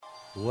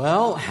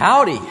Well,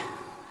 howdy.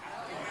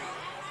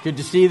 Good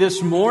to see you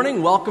this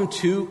morning. Welcome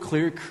to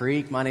Clear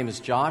Creek. My name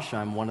is Josh.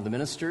 I'm one of the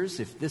ministers.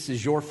 If this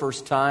is your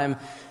first time,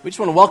 we just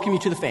want to welcome you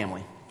to the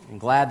family. I'm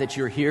glad that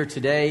you're here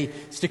today.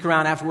 Stick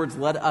around afterwards.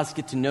 Let us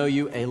get to know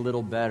you a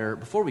little better.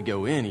 Before we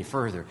go any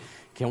further,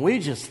 can we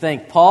just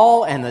thank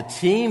Paul and the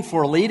team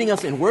for leading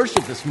us in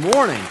worship this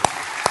morning?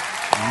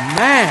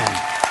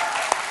 Man.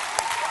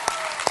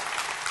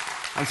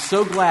 I'm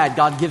so glad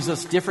God gives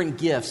us different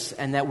gifts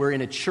and that we're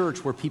in a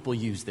church where people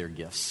use their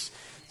gifts.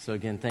 So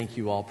again, thank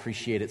you all.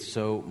 Appreciate it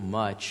so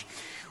much.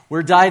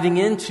 We're diving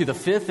into the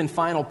fifth and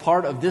final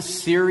part of this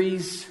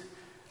series,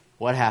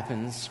 What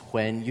Happens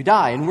When You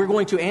Die? And we're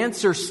going to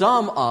answer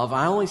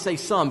I only say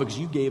some because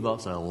you gave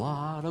us a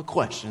lot of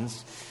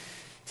questions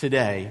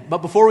today. But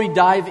before we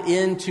dive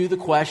into the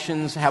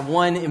questions, I have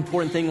one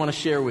important thing I want to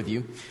share with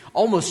you.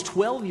 Almost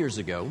 12 years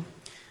ago,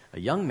 a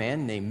young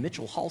man named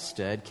Mitchell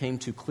Halstead came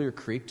to Clear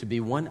Creek to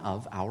be one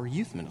of our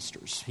youth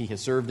ministers. He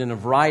has served in a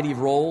variety of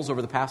roles over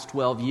the past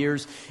 12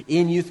 years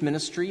in youth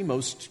ministry,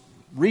 most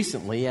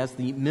recently as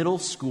the middle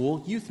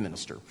school youth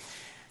minister.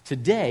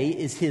 Today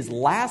is his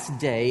last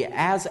day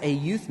as a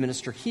youth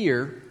minister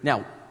here.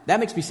 Now, that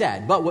makes me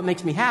sad, but what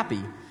makes me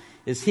happy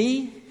is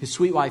he, his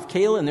sweet wife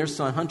Kayla, and their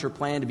son Hunter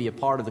plan to be a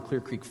part of the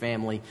Clear Creek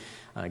family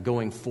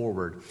going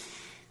forward.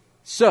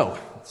 So,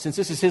 since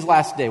this is his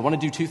last day, I want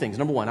to do two things.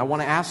 Number one, I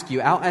want to ask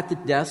you, out at the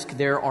desk,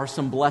 there are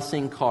some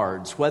blessing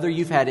cards. Whether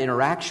you've had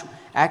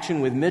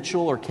interaction with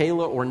Mitchell or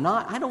Kayla or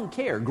not, I don't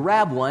care.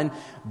 Grab one,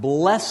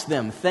 bless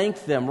them,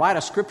 thank them, write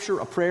a scripture,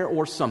 a prayer,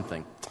 or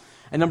something.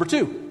 And number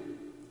two,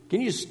 can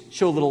you just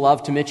show a little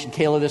love to Mitch and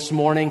Kayla this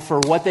morning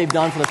for what they've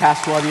done for the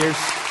past 12 years?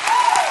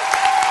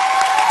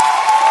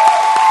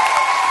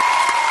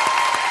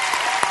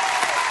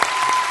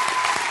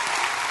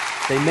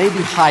 They may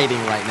be hiding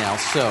right now,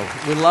 so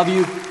we love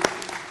you,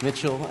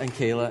 Mitchell and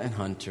Kayla and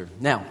Hunter.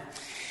 Now,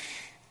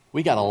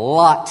 we got a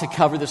lot to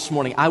cover this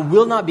morning. I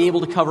will not be able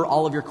to cover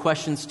all of your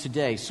questions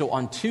today, so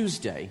on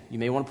Tuesday, you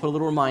may want to put a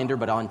little reminder,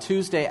 but on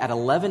Tuesday at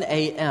 11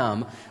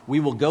 a.m., we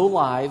will go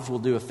live. We'll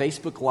do a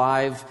Facebook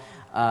Live.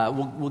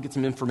 We'll get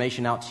some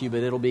information out to you,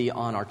 but it'll be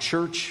on our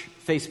church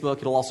Facebook.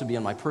 It'll also be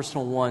on my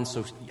personal one,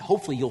 so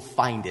hopefully you'll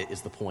find it,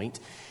 is the point.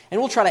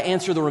 And we'll try to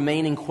answer the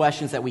remaining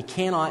questions that we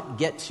cannot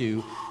get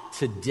to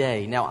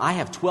today. Now, I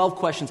have 12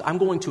 questions I'm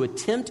going to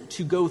attempt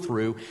to go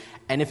through,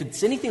 and if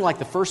it's anything like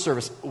the first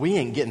service, we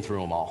ain't getting through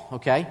them all,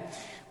 okay?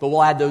 But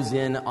we'll add those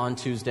in on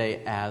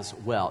Tuesday as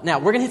well. Now,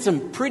 we're going to hit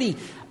some pretty,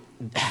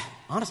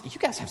 honestly, you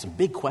guys have some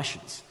big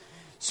questions.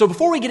 So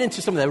before we get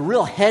into some of the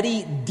real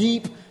heady,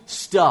 deep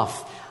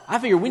stuff, I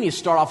figure we need to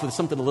start off with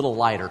something a little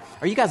lighter.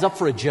 Are you guys up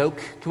for a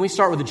joke? Can we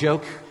start with a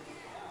joke?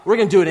 We're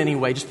going to do it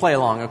anyway. Just play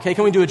along, okay?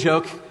 Can we do a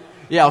joke?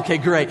 Yeah, okay,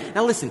 great.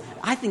 Now listen,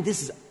 I think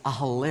this is a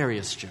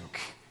hilarious joke.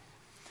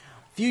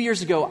 A few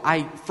years ago,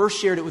 I first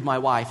shared it with my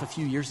wife a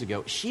few years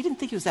ago. She didn't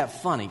think it was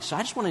that funny, so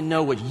I just want to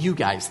know what you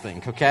guys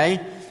think,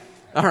 okay?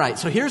 All right,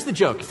 so here's the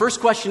joke.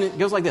 First question, it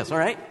goes like this, all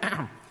right?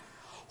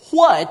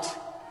 What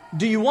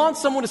do you want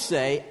someone to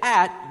say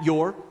at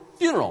your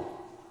funeral?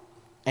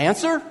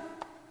 Answer?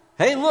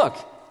 Hey, look,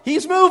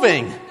 he's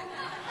moving.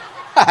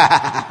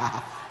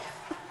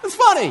 It's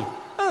funny.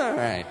 All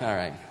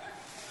right.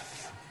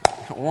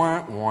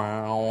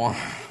 Wow.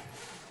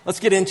 Let's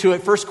get into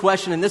it. First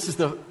question, and this is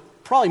the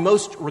probably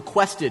most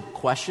requested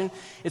question.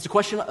 It's a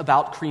question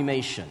about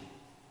cremation.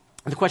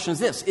 And the question is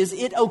this: is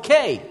it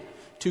okay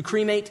to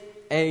cremate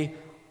a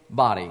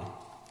body?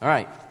 All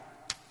right.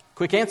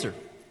 Quick answer: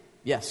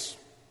 yes.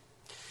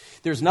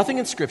 There's nothing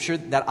in Scripture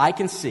that I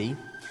can see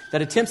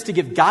that attempts to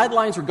give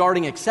guidelines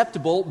regarding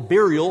acceptable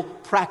burial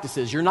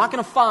practices. You're not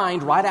going to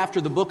find right after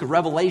the book of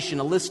Revelation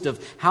a list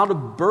of how to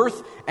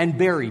birth and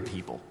bury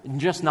people.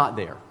 Just not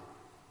there.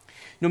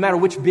 No matter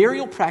which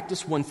burial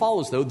practice one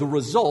follows, though, the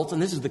results,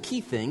 and this is the key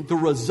thing, the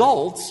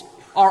results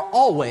are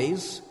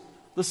always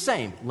the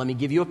same. Let me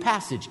give you a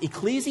passage.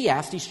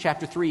 Ecclesiastes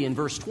chapter 3 and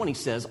verse 20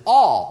 says,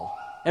 all,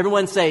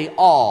 everyone say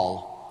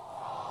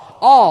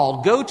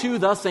all go to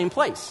the same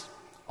place.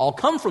 All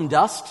come from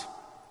dust,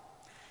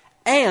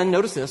 and,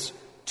 notice this,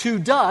 to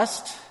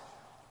dust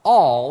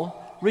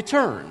all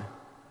return.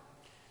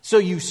 So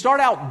you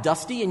start out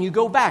dusty and you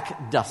go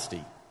back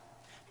dusty.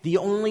 The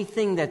only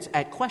thing that's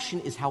at question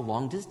is how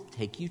long does it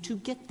take you to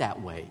get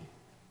that way?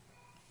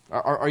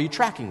 Are you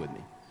tracking with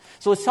me?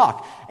 So let's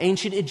talk.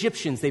 Ancient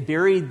Egyptians, they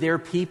buried their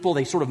people.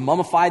 They sort of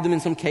mummified them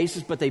in some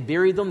cases, but they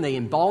buried them, they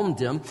embalmed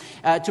them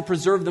to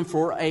preserve them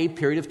for a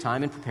period of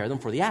time and prepare them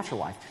for the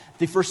afterlife.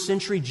 The first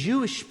century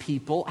Jewish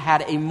people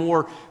had a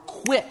more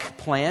quick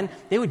plan.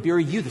 They would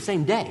bury you the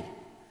same day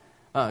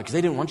because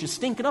they didn't want you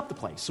stinking up the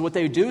place. So what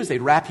they would do is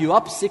they'd wrap you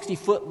up,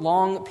 60-foot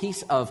long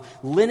piece of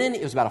linen.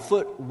 It was about a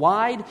foot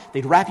wide.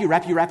 They'd wrap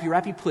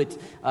you, put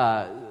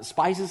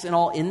spices and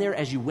all in there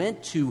as you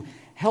went to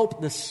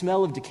help the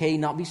smell of decay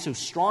not be so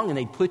strong, and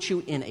they'd put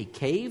you in a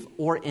cave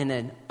or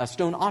in a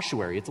stone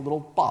ossuary. It's a little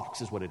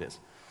box is what it is.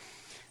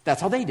 That's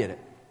how they did it.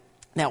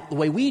 Now, the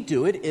way we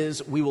do it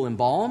is we will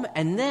embalm,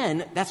 and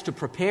then that's to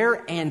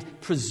prepare and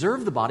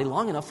preserve the body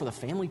long enough for the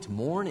family to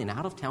mourn and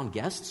out-of-town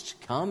guests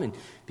to come and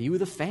be with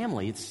the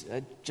family. It's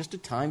just a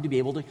time to be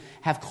able to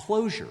have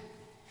closure.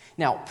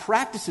 Now,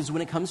 practices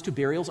when it comes to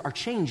burials are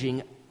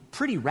changing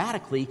pretty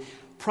radically,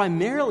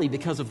 primarily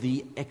because of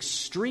the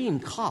extreme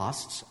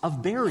costs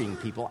of burying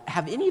people.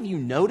 Have any of you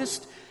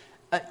noticed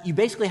you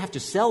basically have to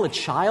sell a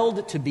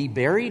child to be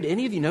buried?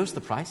 Any of you notice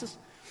the prices?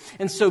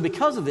 And so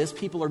because of this,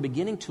 people are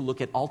beginning to look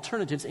at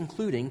alternatives,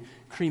 including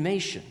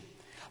cremation.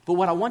 But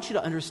what I want you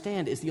to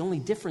understand is the only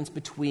difference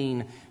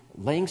between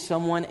laying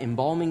someone,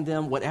 embalming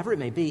them, whatever it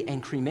may be,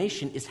 and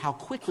cremation is how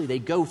quickly they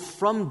go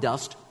from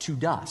dust to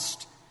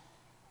dust.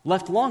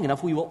 Left long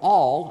enough, we will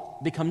all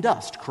become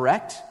dust,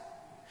 correct?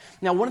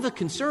 Now, one of the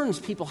concerns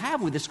people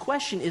have with this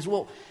question is,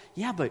 well,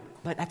 yeah, but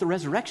at the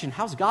resurrection,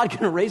 how's God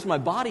going to raise my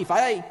body if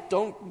I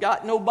don't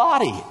got no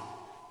body?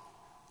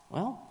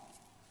 Well,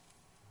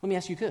 let me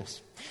ask you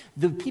this.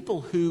 The people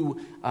who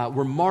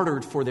were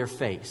martyred for their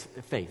faith,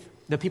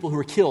 the people who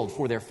were killed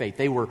for their faith,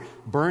 they were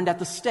burned at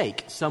the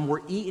stake. Some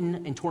were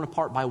eaten and torn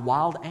apart by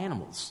wild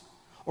animals.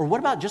 Or what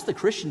about just the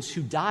Christians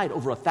who died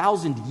over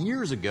 1,000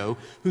 years ago,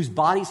 whose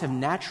bodies have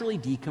naturally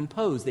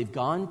decomposed? They've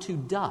gone to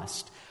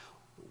dust.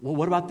 Well,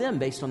 what about them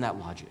based on that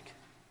logic?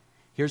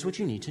 Here's what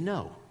you need to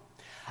know.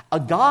 A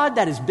God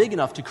that is big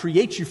enough to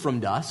create you from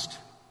dust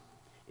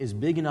is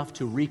big enough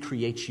to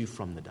recreate you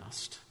from the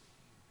dust.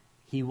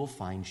 He will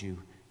find you.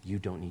 You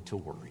don't need to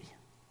worry.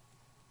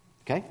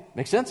 Okay?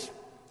 Make sense?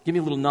 Give me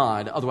a little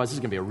nod. Otherwise, this is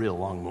going to be a real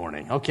long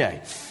morning.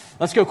 Okay.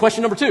 Let's go.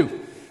 Question number 2.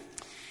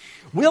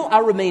 Will I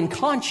remain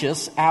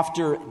conscious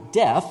after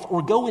death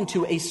or go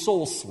into a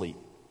soul sleep?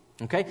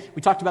 Okay?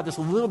 We talked about this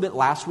a little bit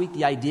last week.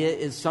 The idea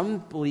is some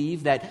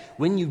believe that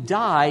when you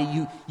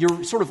die,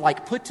 you're sort of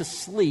like put to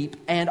sleep,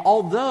 and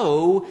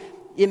although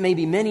it may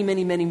be many,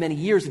 many, many, many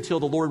years until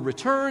the Lord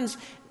returns,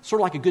 sort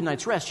of like a good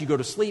night's rest, you go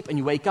to sleep and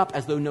you wake up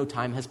as though no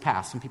time has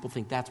passed. Some people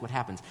think that's what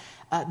happens.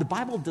 The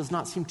Bible does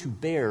not seem to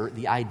bear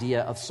the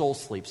idea of soul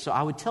sleep. So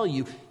I would tell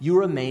you, you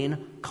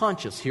remain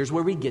conscious. Here's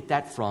where we get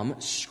that from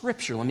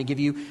Scripture. Let me give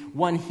you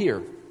one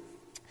here.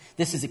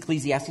 This is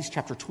Ecclesiastes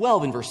chapter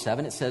 12 and verse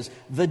 7. It says,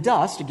 "The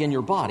dust," again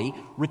your body,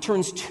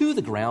 "returns to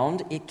the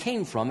ground it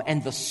came from,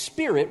 and the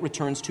spirit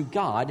returns to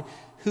God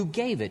who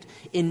gave it."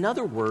 In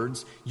other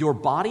words, your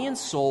body and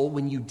soul,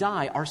 when you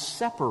die, are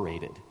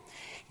separated.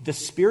 The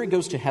spirit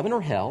goes to heaven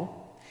or hell,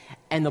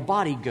 and the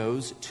body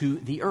goes to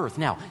the earth.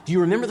 Now, do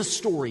you remember the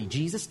story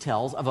Jesus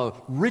tells of a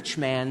rich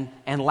man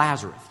and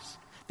Lazarus?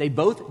 They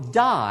both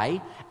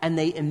die, and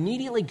they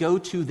immediately go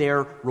to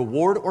their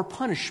reward or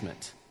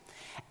punishment.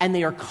 And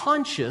they are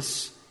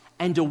conscious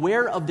and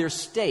aware of their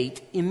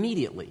state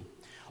immediately.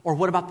 Or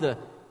what about the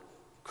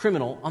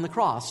criminal on the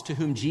cross to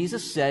whom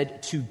Jesus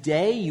said,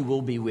 "Today you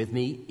will be with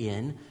me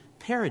in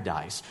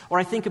paradise"? Or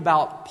I think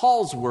about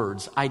Paul's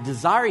words, "I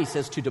desire," he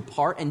says, "to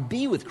depart and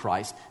be with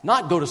Christ,"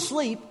 not go to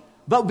sleep,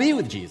 but be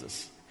with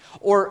Jesus.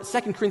 Or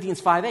 2 Corinthians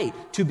 5:8,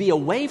 "to be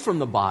away from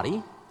the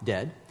body,"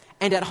 dead,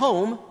 "and at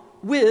home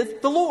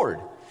with the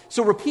Lord."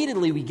 So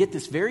repeatedly we get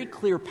this very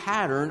clear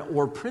pattern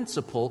or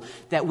principle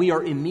that we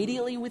are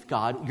immediately with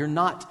God. You're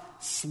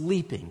not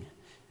sleeping.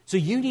 So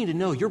you need to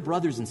know your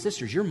brothers and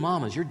sisters, your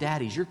mamas, your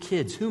daddies, your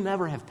kids,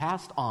 whomever have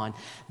passed on,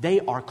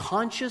 they are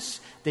conscious,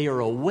 they are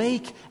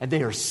awake, and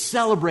they are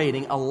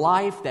celebrating a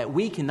life that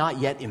we cannot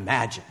yet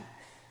imagine.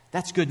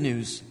 That's good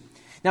news.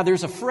 Now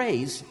there's a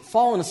phrase,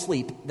 "fallen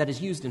asleep," that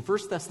is used in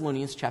 1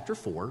 Thessalonians chapter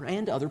 4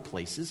 and other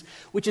places,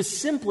 which is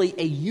simply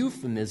a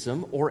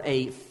euphemism or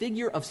a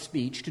figure of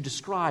speech to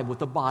describe what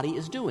the body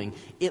is doing.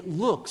 It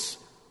looks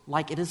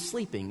like it is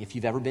sleeping. If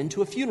you've ever been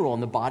to a funeral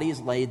and the body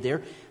is laid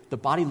there, the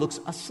body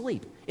looks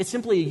asleep. It's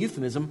simply a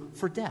euphemism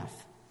for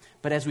death.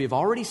 But as we have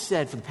already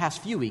said for the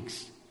past few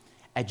weeks,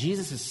 at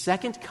Jesus'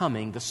 second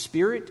coming, the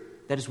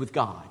spirit that is with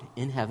God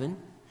in heaven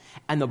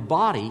and the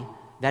body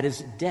that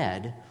is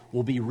dead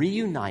will be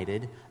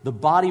reunited, the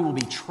body will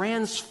be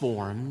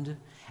transformed,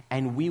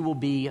 and we will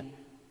be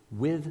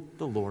with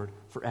the Lord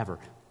forever.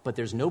 But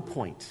there's no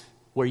point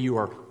where you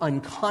are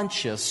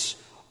unconscious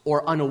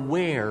or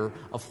unaware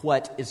of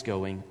what is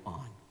going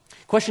on.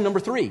 Question number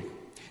 3.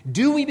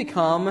 Do we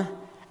become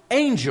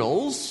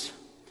angels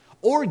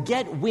or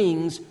get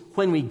wings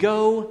when we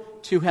go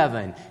to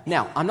heaven?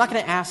 Now, I'm not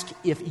going to ask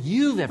if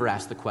you've ever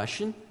asked the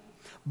question,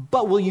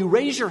 but will you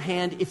raise your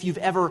hand if you've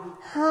ever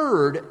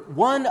heard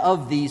one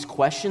of these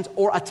questions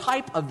or a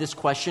type of this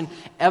question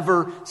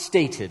ever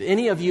stated?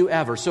 Any of you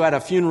ever? So at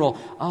a funeral,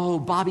 "Oh,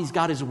 Bobby's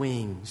got his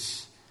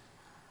wings.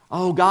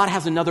 Oh, God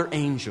has another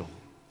angel."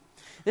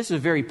 This is a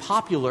very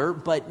popular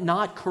but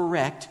not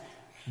correct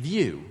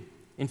view.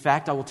 In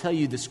fact, I will tell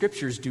you the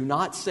Scriptures do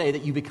not say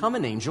that you become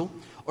an angel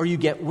or you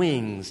get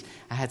wings.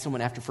 I had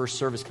someone after first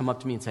service come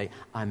up to me and say,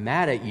 "I'm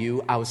mad at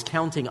you. I was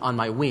counting on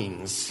my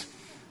wings."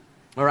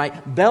 All right?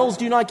 Bells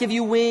do not give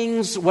you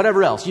wings,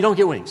 whatever else. You don't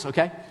get wings,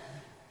 okay?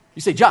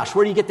 You say, "Josh,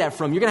 where do you get that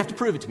from?" You're going to have to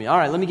prove it to me. All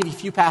right, let me give you a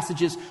few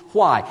passages.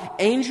 Why?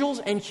 Angels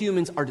and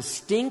humans are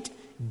distinct,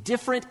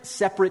 different,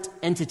 separate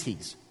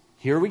entities.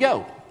 Here we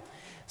go.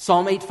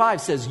 Psalm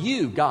 8:5 says,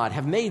 you, God,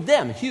 have made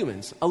them,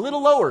 humans, a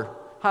little lower.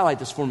 Highlight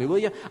this for me, will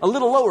you? A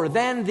little lower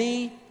than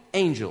the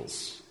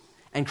angels,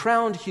 and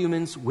crowned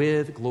humans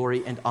with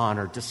glory and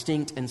honor,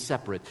 distinct and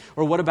separate.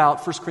 Or what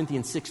about 1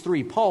 Corinthians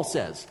 6:3? Paul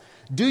says,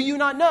 do you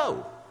not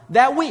know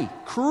that we,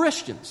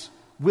 Christians,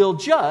 will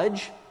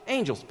judge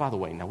angels? By the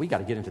way, now we got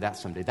to get into that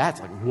someday.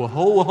 That's like,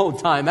 whoa,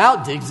 time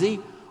out,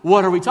 Diggsy.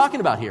 What are we talking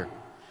about here?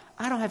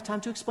 I don't have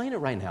time to explain it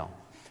right now.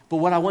 But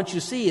what I want you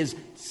to see is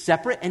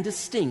separate and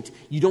distinct.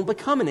 You don't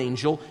become an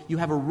angel. You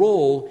have a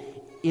role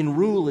in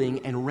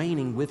ruling and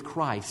reigning with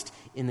Christ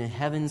in the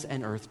heavens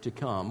and earth to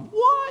come.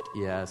 What?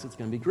 Yes, it's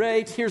going to be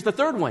great. Here's the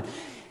third one.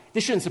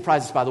 This shouldn't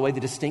surprise us, by the way, the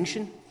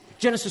distinction.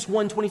 Genesis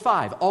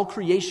 1:25. All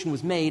creation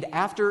was made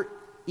after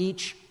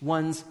each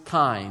one's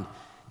kind.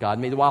 God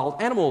made the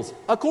wild animals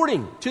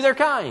according to their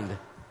kind,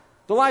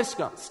 the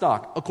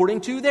livestock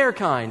according to their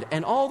kind,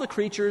 and all the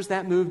creatures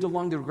that moved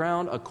along the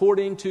ground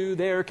according to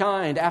their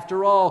kind.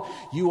 After all,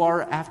 you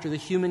are after the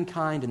human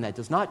kind, and that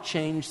does not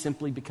change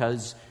simply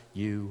because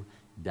you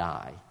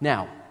die.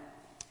 Now,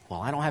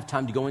 well, I don't have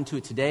time to go into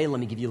it today. Let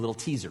me give you a little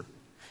teaser.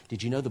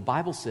 Did you know the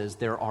Bible says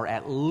there are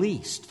at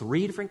least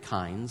 3 different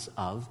kinds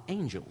of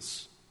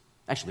angels?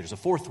 Actually, there's a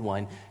 4th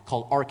one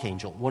called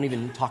archangel. Won't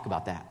even talk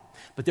about that.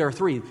 But there are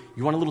 3.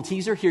 You want a little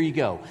teaser? Here you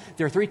go.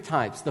 There are 3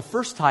 types. The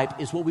first type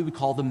is what we would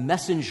call the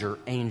messenger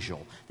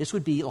angel. This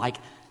would be like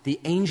the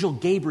angel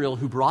Gabriel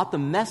who brought the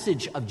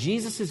message of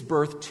Jesus'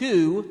 birth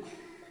to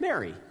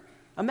Mary,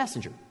 a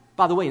messenger.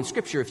 By the way, in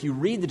Scripture, if you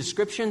read the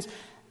descriptions,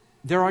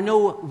 there are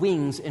no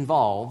wings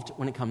involved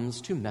when it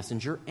comes to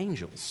messenger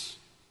angels.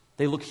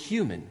 They look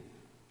human.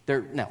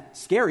 They're now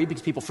scary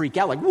because people freak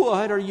out like,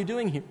 what are you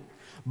doing here?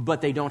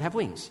 But they don't have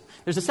wings.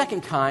 There's a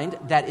second kind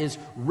that is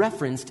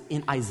referenced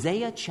in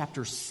Isaiah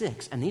chapter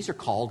 6, and these are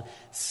called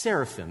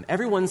seraphim.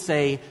 Everyone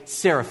say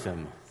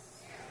seraphim.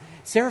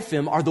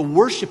 Seraphim are the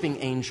worshiping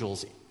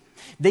angels.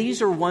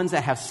 These are ones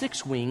that have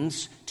 6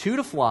 wings, 2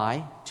 to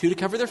fly, 2 to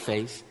cover their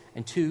face,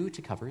 and 2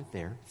 to cover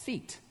their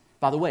feet.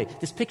 By the way,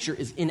 this picture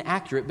is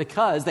inaccurate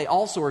because they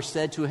also are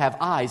said to have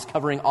eyes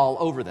covering all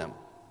over them.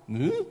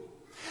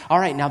 All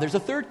right, now there's a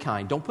third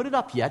kind. Don't put it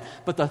up yet,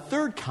 but the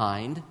third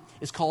kind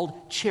is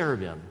called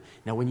cherubim.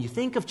 Now, when you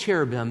think of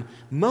cherubim,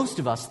 most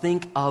of us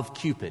think of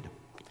Cupid,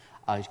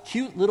 a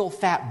cute little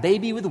fat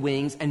baby with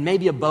wings and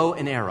maybe a bow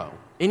and arrow.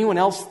 Anyone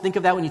else think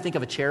of that when you think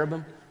of a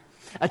cherubim?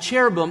 A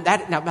cherubim,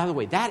 now, by the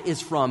way, that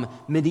is from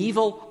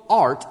medieval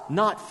art,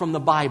 not from the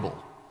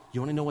Bible.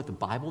 You want to know what the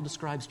Bible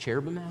describes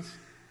cherubim as?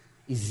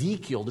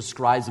 Ezekiel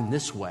describes them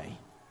this way.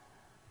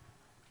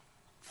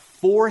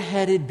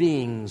 4-headed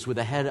beings with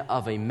the head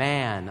of a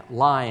man,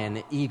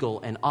 lion,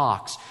 eagle, and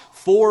ox.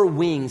 4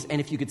 wings,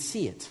 and if you could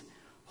see it,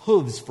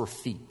 hooves for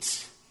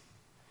feet.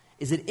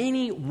 Is it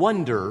any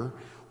wonder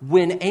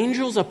when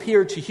angels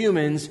appear to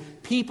humans,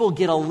 people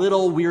get a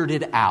little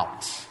weirded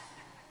out?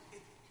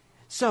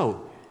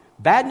 So,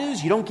 bad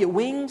news, you don't get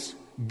wings.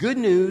 Good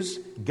news,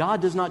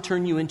 God does not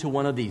turn you into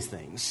one of these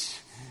things.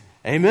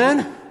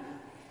 Amen?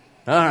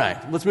 All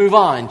right, let's move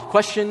on.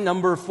 Question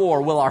number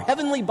 4. Will our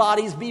heavenly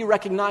bodies be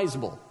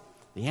recognizable?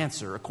 The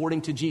answer,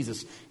 according to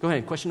Jesus. Go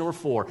ahead, question number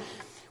 4.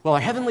 Will our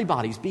heavenly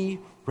bodies be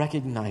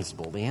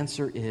recognizable? The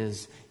answer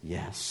is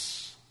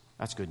yes.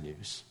 That's good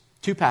news.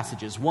 2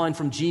 passages. One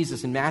from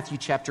Jesus in Matthew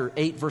chapter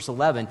 8, verse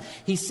 11.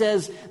 He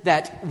says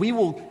that we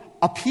will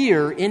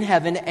appear in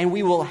heaven and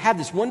we will have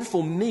this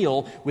wonderful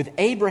meal with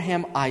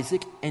Abraham,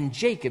 Isaac, and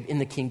Jacob in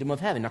the kingdom of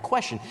heaven. Now,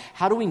 question,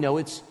 how do we know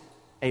it's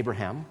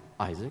Abraham,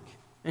 Isaac,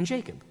 and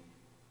Jacob?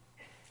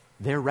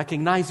 They're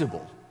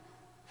recognizable.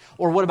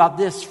 Or what about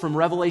this from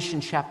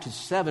Revelation chapter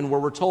 7, where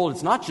we're told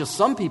it's not just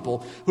some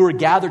people who are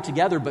gathered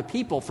together, but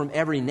people from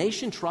every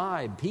nation,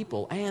 tribe,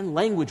 people, and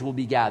language will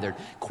be gathered.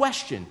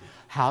 Question,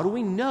 how do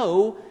we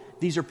know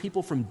these are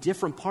people from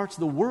different parts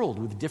of the world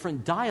with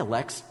different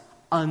dialects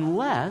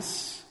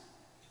unless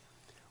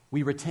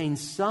we retain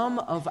some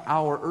of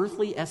our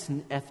earthly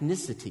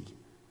ethnicity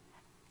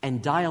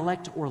and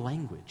dialect or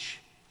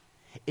language?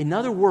 In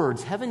other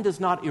words, heaven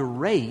does not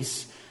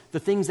erase the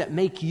things that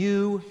make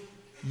you,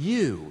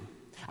 you.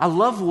 I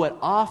love what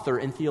author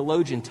and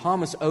theologian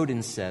Thomas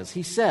Oden says.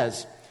 He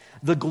says,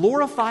 the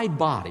glorified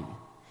body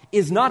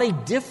is not a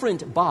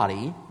different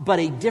body, but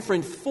a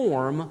different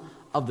form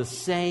of the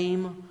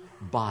same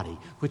body.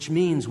 Which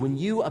means when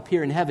you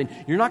appear in heaven,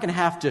 you're not going to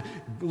have to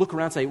look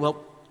around and say,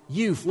 well,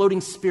 you,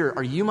 floating spirit,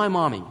 are you my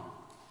mommy?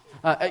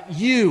 Are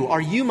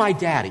you my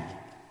daddy?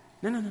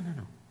 No.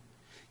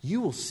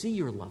 You will see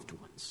your loved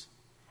ones,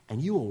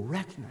 and you will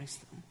recognize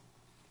them.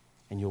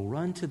 And you'll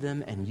run to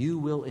them, and you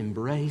will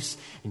embrace,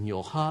 and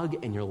you'll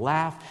hug, and you'll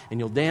laugh, and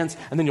you'll dance,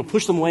 and then you'll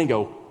push them away and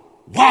go,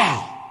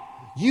 wow,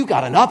 you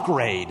got an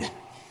upgrade.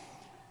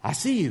 I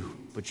see you,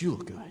 but you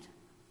look good.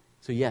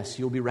 So yes,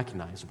 you'll be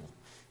recognizable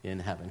in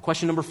heaven.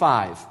 Question number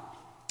 5.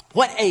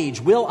 What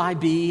age will I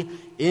be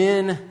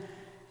in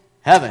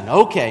heaven?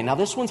 Okay, now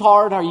this one's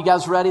hard. Are you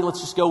guys ready?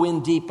 Let's just go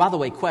in deep. By the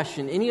way,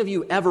 question, any of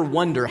you ever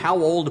wonder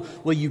how old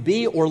will you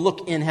be or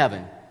look in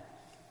heaven?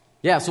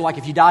 Yeah, so like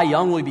if you die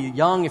young, will you be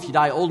young? If you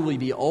die old, will you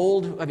be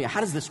old? I mean,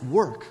 how does this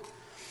work?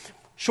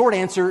 Short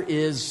answer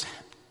is,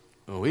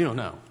 we don't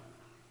know.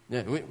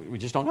 Yeah, we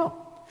just don't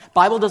know.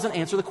 Bible doesn't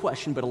answer the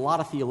question, but a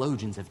lot of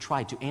theologians have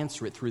tried to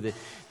answer it through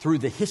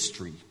the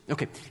history.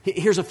 Okay,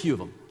 here's a few of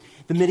them.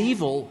 The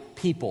medieval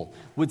people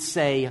would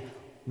say,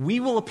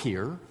 we will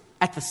appear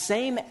at the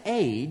same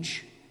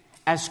age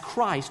as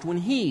Christ when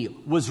he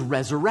was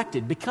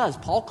resurrected, because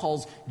Paul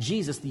calls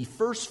Jesus the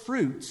first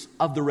fruits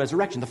of the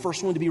resurrection, the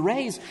first one to be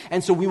raised,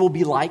 and so we will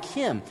be like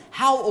him.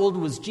 How old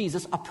was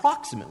Jesus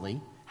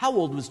approximately? How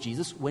old was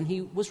Jesus when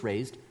he was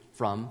raised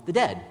from the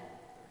dead?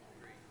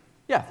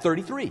 Yeah,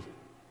 33.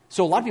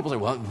 So a lot of people say,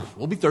 well,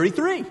 we'll be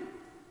 33.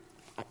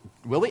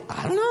 Will we?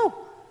 I don't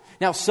know.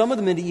 Now, some of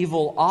the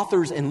medieval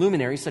authors and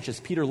luminaries, such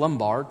as Peter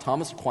Lombard,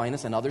 Thomas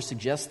Aquinas, and others,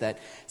 suggest that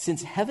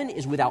since heaven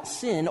is without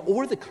sin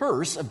or the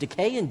curse of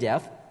decay and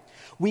death,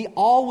 we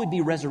all would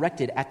be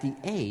resurrected at the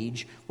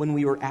age when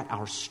we were at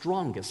our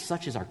strongest,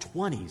 such as our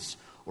 20s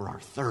or our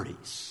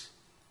 30s.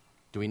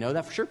 Do we know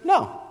that for sure?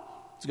 No.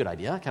 It's a good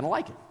idea. I kind of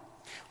like it.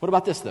 What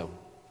about this, though?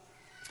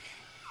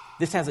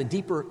 This has a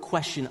deeper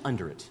question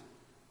under it.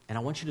 And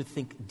I want you to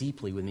think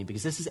deeply with me,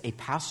 because this is a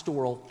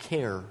pastoral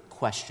care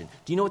question.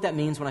 Do you know what that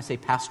means when I say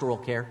pastoral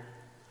care?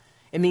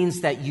 It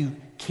means that you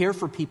care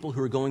for people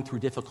who are going through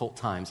difficult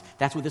times.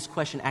 That's what this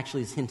question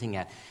actually is hinting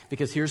at.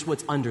 Because here's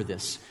what's under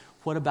this.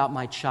 What about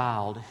my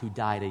child who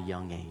died at a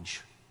young age?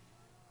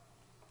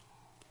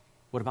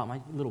 What about my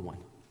little one?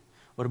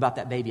 What about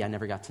that baby I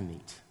never got to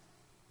meet?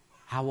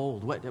 How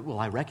old? Well,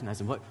 I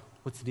recognize him.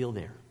 What's the deal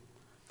there?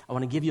 I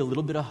want to give you a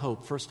little bit of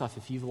hope. First off,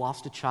 if you've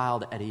lost a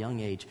child at a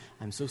young age,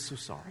 I'm so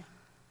sorry. And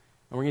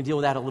we're going to deal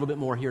with that a little bit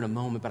more here in a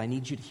moment, but I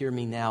need you to hear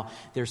me now.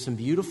 There's some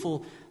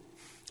beautiful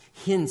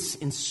hints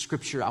in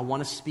Scripture I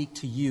want to speak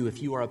to you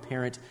if you are a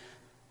parent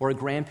or a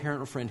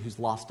grandparent or friend who's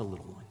lost a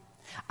little one.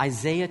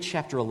 Isaiah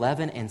chapter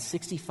 11 and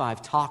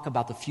 65 talk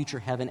about the future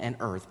heaven and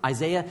earth.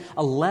 Isaiah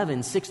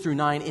 11, 6 through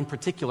 9 in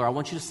particular, I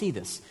want you to see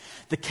this.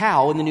 The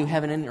cow in the new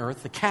heaven and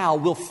earth, the cow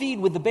will feed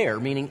with the bear,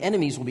 meaning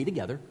enemies will be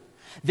together.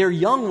 Their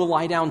young will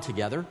lie down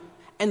together,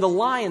 and the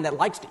lion that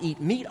likes to eat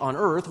meat on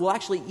earth will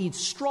actually eat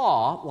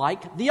straw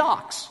like the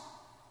ox.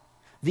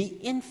 The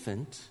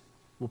infant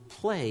will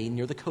play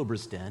near the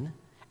cobra's den,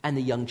 and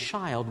the young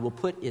child will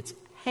put its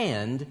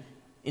hand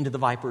into the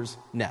viper's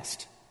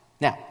nest.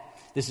 Now,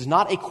 this is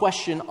not a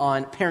question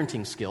on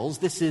parenting skills.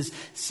 This is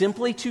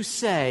simply to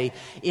say,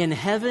 in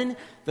heaven,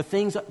 the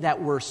things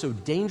that were so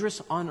dangerous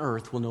on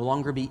earth will no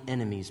longer be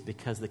enemies,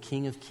 because the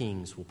King of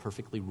Kings will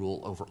perfectly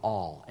rule over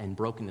all, and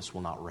brokenness will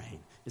not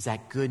reign. Is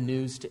that good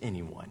news to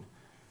anyone?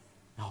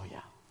 Oh, yeah.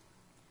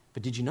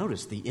 But did you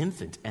notice the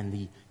infant and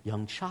the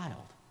young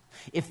child?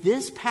 If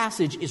this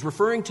passage is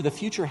referring to the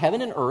future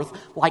heaven and earth,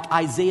 like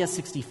Isaiah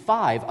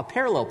 65, a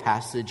parallel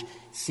passage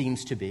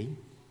seems to be,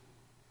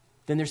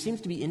 then there seems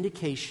to be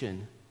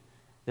indication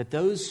that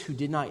those who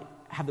did not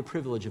have the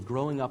privilege of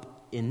growing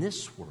up in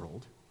this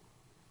world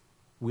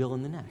will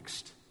in the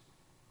next.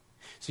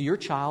 So your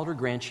child or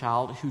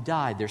grandchild who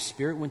died, their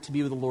spirit went to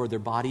be with the Lord, their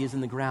body is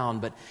in the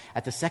ground, but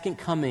at the second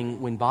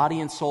coming, when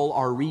body and soul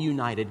are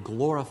reunited,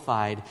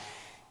 glorified,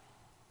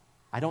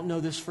 I don't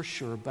know this for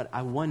sure, but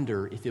I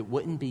wonder if it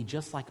wouldn't be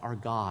just like our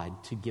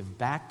God to give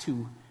back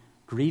to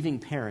grieving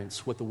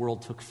parents what the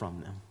world took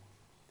from them,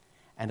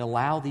 and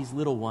allow these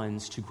little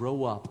ones to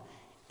grow up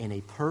in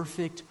a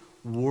perfect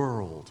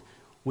world,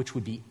 which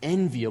would be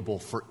enviable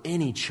for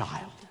any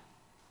child.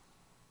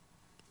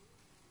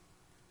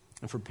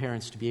 And for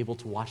parents to be able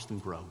to watch them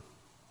grow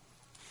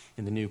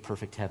in the new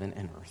perfect heaven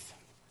and earth.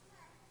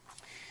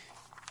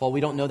 While we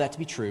don't know that to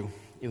be true,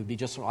 it would be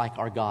just like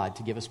our God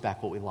to give us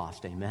back what we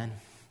lost. Amen?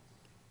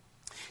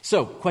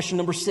 So, question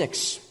number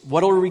 6.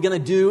 What are we going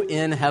to do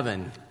in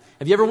heaven?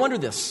 Have you ever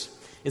wondered this?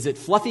 Is it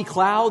fluffy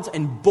clouds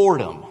and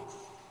boredom?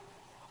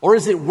 Or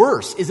is it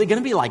worse? Is it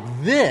going to be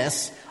like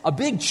this? A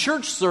big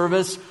church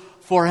service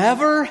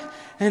forever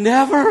and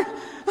ever?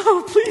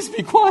 Oh, please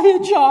be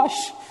quiet, Josh.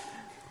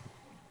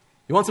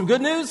 You want some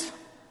good news?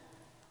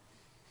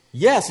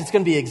 Yes, it's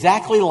going to be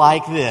exactly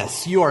like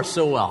this. You are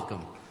so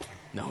welcome.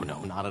 No,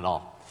 not at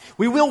all.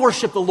 We will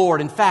worship the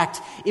Lord. In fact,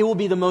 it will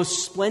be the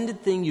most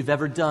splendid thing you've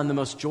ever done. The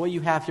most joy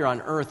you have here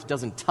on earth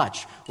doesn't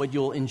touch what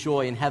you'll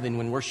enjoy in heaven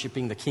when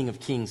worshiping the King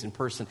of Kings in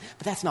person.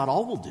 But that's not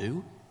all we'll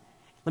do.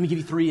 Let me give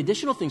you 3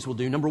 additional things we'll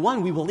do. Number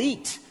 1, we will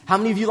eat. How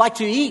many of you like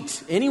to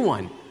eat?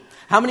 Anyone?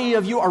 How many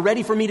of you are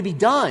ready for me to be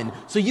done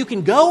so you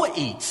can go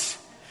eat?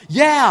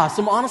 Yeah,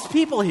 some honest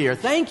people here.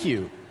 Thank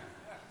you.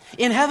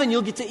 In heaven,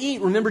 you'll get to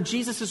eat. Remember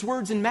Jesus'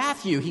 words in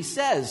Matthew. He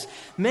says,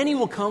 many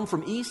will come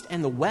from east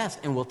and the west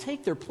and will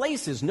take their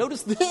places.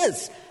 Notice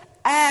this,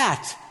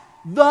 at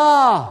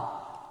the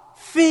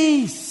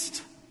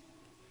feast.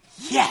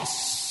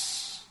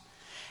 Yes.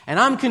 And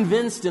I'm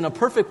convinced in a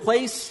perfect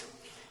place,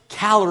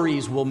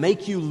 calories will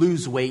make you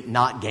lose weight,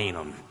 not gain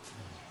them.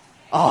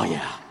 Oh,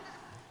 yeah.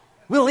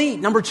 We'll eat.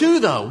 Number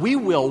 2, though, we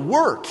will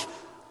work.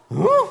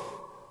 Huh?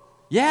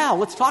 Yeah,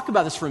 let's talk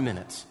about this for a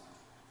minute.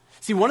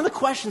 See, one of the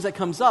questions that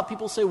comes up,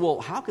 people say,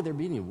 well, how could there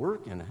be any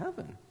work in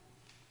heaven?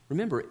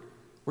 Remember,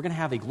 we're going to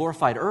have a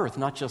glorified earth,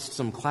 not just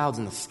some clouds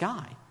in the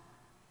sky.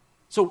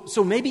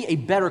 So maybe a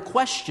better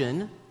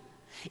question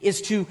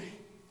is to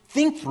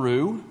think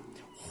through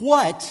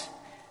what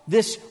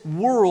this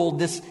world,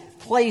 this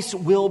place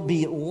will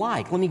be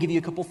like. Let me give you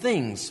a couple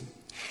things.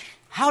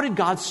 How did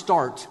God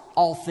start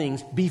all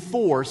things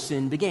before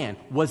sin began?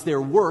 Was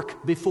there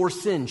work before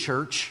sin,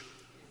 church?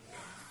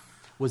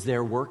 Was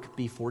there work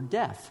before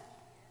death?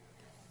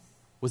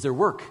 Was there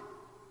work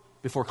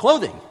before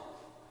clothing?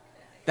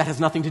 That has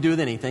nothing to do with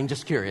anything,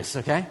 just curious,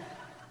 okay?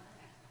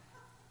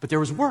 But there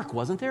was work,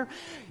 wasn't there?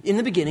 In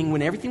the beginning,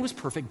 when everything was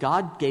perfect,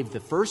 God gave the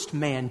first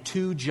man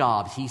 2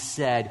 jobs. He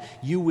said,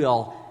 you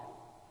will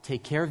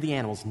take care of the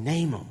animals,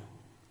 name them,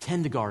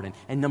 tend the garden.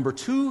 And number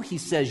 2, he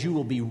says, you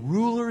will be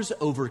rulers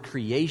over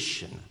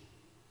creation.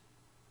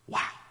 Wow.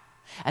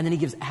 And then he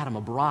gives Adam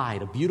a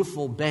bride, a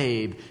beautiful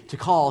babe to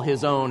call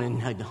his own,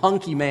 and a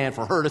hunky man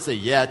for her to say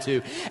yeah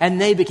to. And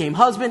they became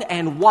husband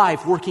and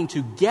wife working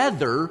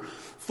together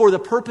for the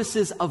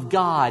purposes of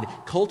God,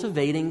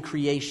 cultivating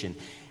creation.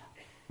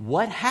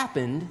 What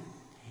happened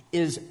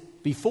is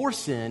before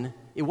sin,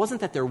 it wasn't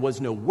that there was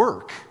no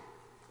work.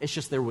 It's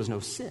just there was no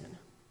sin.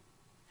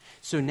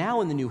 So now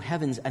in the new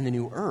heavens and the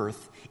new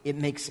earth, it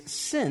makes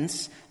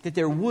sense that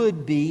there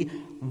would be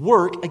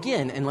work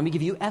again. And let me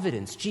give you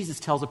evidence. Jesus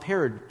tells a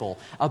parable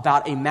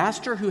about a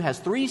master who has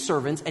 3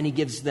 servants and he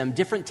gives them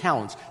different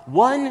talents.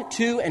 1,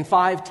 2, and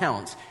 5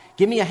 talents.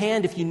 Give me a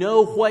hand if you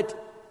know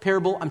what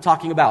parable I'm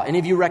talking about. Any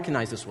of you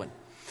recognize this one?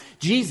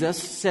 Jesus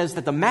says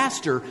that the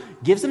master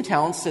gives them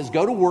talents, says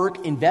go to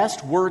work,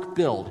 invest, work,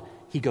 build.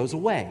 He goes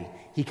away.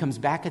 He comes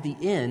back at the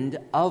end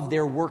of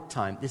their work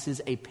time. This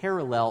is a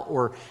parallel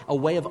or a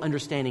way of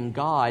understanding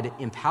God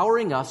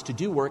empowering us to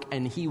do work,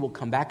 and he will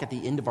come back at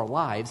the end of our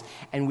lives,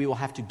 and we will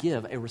have to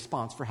give a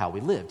response for how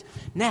we lived.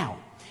 Now,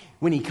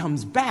 when he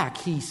comes back,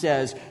 he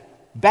says,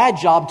 bad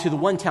job to the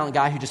 1 talent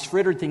guy who just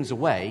frittered things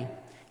away.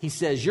 He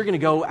says, you're going to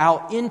go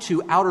out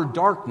into outer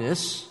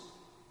darkness,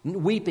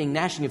 weeping,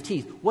 gnashing of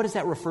teeth. What does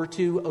that refer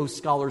to, O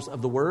scholars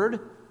of the word?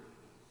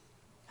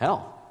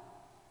 Hell.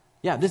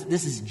 Yeah,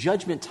 this is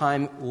judgment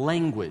time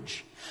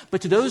language.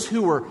 But to those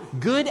who were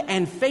good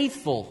and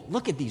faithful,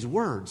 look at these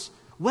words.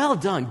 Well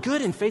done,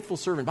 good and faithful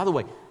servant. By the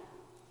way,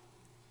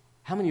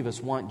 how many of us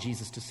want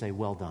Jesus to say,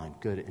 well done,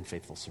 good and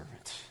faithful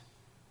servant?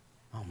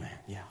 Oh man,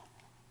 yeah.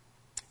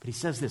 But he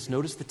says this,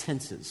 notice the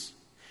tenses.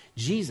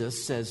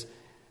 Jesus says,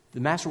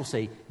 the master will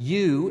say,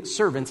 you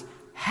servants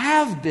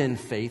have been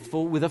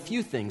faithful with a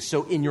few things.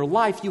 So in your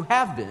life, you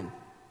have been.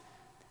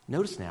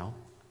 Notice now,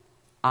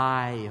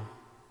 I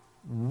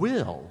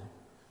will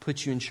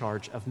put you in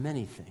charge of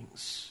many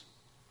things.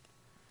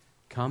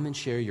 Come and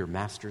share your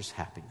master's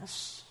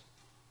happiness.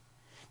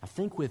 Now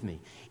think with me.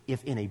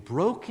 If in a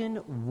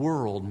broken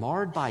world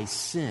marred by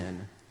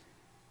sin,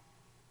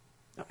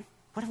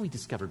 what have we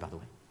discovered, by the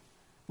way?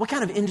 What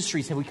kind of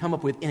industries have we come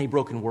up with in a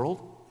broken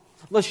world?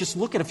 Let's just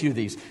look at a few of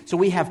these. So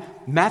we have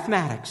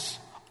mathematics,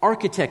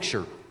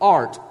 architecture,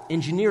 art,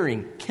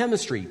 engineering,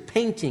 chemistry,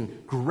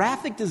 painting,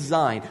 graphic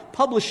design,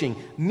 publishing,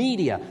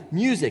 media,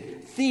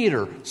 music,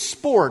 theater,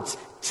 sports,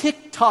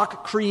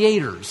 TikTok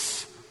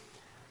creators.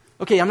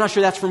 Okay, I'm not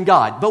sure that's from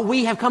God, but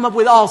we have come up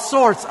with all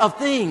sorts of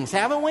things,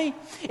 haven't we?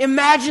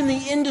 Imagine the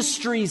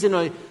industries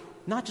in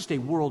not just a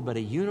world, but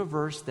a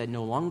universe that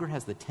no longer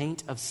has the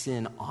taint of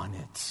sin on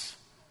it.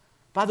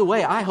 By the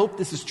way, I hope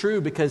this is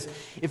true, because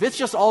if it's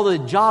just all the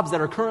jobs that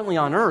are currently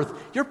on earth,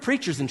 your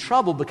preacher's in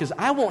trouble, because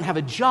I won't have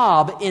a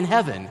job in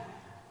heaven.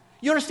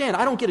 You understand?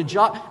 I don't get a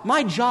job.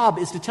 My job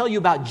is to tell you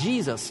about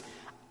Jesus.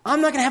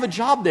 I'm not going to have a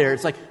job there.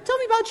 It's like, tell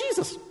me about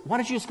Jesus. Why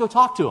don't you just go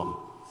talk to him?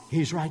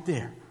 He's right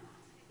there.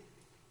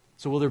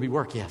 So will there be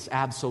work? Yes,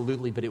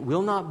 absolutely. But it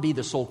will not be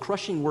the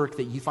soul-crushing work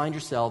that you find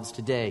yourselves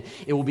today.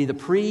 It will be the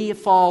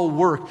pre-fall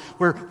work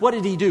where, what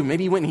did he do?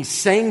 Maybe he went and he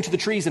sang to the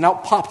trees and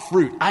out popped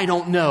fruit. I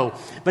don't know.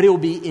 But it will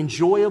be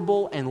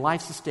enjoyable and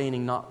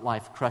life-sustaining, not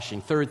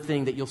life-crushing. Third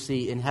thing that you'll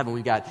see in heaven,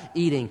 we've got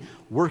eating,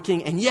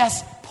 working, and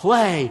yes,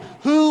 play.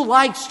 Who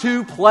likes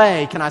to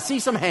play? Can I see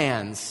some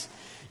hands?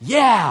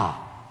 Yeah.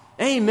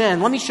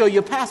 Amen. Let me show you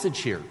a passage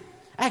here.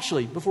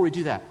 Actually, before we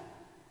do that,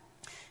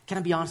 can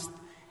I be honest?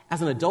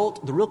 As an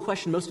adult, the real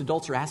question most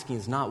adults are asking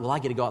is not, will I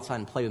get to go outside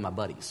and play with my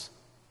buddies?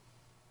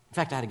 In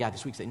fact, I had a guy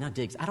this week say, no,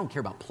 Diggs, I don't care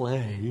about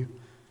play.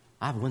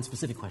 I have one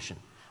specific question.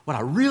 What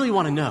I really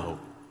want to know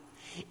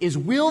is,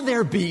 will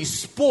there be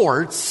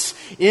sports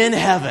in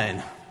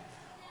heaven?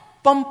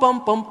 Bum,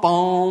 bum, bum,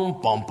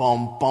 bum, bum,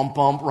 bum, bum,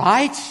 bum,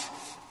 right?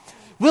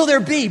 Will there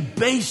be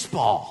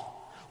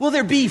baseball? Will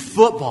there be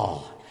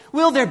football?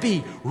 Will there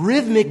be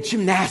rhythmic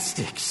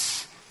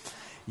gymnastics?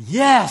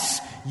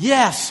 Yes,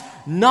 yes.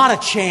 Not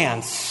a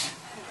chance.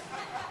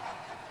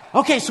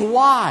 Okay, so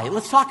why?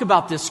 Let's talk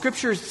about this.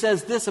 Scripture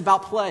says this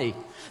about play.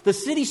 The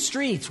city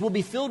streets will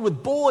be filled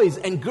with boys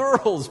and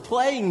girls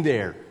playing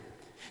there.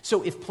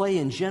 So if play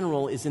in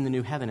general is in the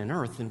new heaven and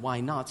earth, then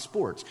why not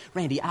sports?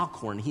 Randy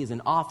Alcorn, he is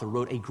an author,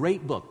 wrote a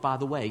great book. By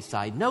the way,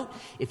 side note,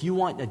 if you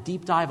want a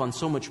deep dive on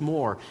so much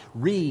more,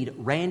 read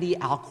Randy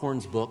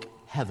Alcorn's book,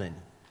 Heaven.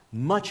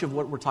 Much of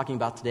what we're talking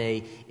about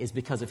today is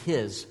because of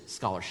his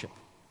scholarship.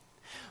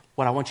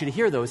 What I want you to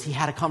hear, though, is he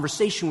had a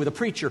conversation with a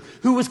preacher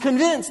who was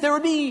convinced there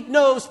would be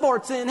no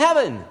sports in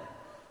heaven.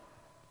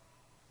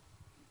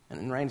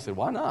 And Randy said,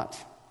 why not?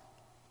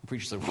 The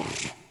preacher said,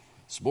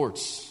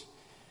 sports.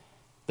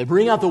 They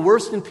bring out the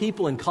worst in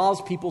people and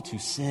cause people to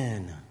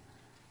sin.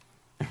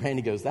 And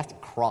Randy goes, that's a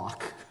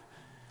crock.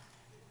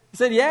 He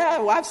said, yeah,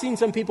 well, I've seen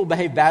some people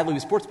behave badly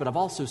with sports, but I've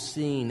also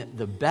seen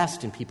the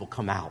best in people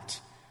come out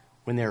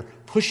when they're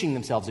pushing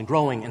themselves and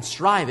growing and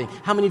striving.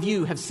 How many of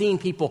you have seen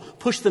people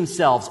push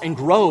themselves and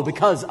grow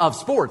because of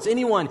sports?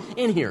 Anyone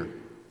in here?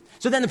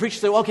 So then the preacher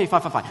said, okay,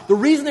 fine. The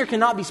reason there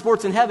cannot be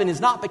sports in heaven is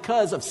not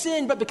because of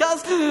sin, but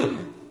because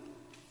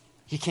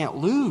you can't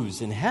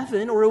lose in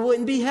heaven or it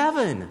wouldn't be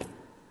heaven.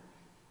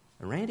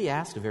 And Randy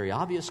asked a very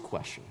obvious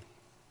question.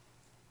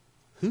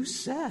 Who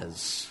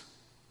says?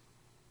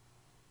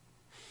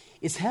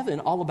 Is heaven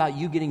all about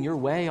you getting your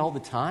way all the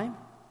time?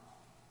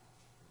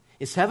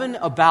 Is heaven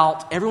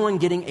about everyone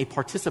getting a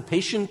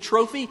participation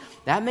trophy?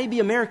 That may be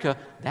America.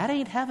 That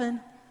ain't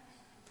heaven.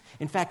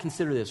 In fact,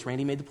 consider this.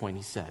 Randy made the point.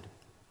 He said,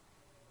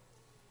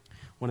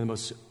 one of the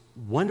most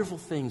wonderful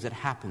things that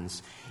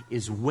happens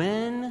is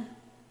when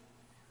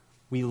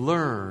we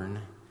learn,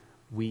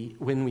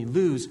 when we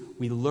lose,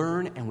 we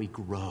learn and we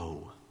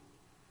grow.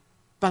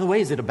 By the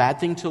way, is it a bad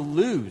thing to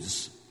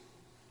lose?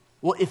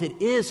 Well, if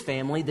it is,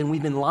 family, then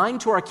we've been lying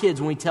to our kids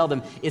when we tell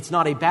them it's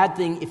not a bad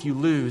thing if you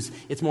lose.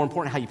 It's more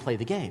important how you play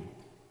the game.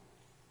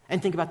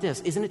 And think about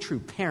this. Isn't it true,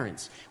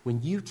 parents,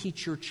 when you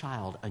teach your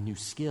child a new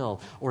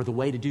skill or the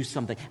way to do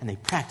something, and they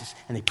practice,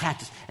 and they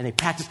practice, and they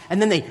practice, and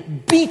then they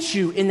beat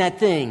you in that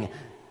thing,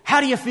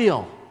 how do you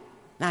feel?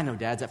 I know,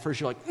 dads, at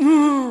first you're like,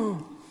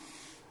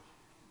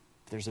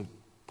 There's a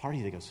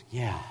party that goes,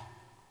 yeah,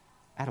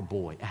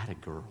 attaboy,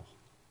 attagirl.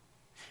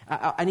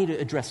 I need to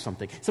address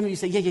something. Some of you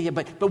say, yeah,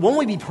 but won't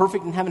we be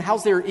perfect in heaven?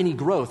 How's there any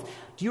growth?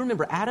 Do you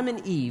remember Adam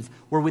and Eve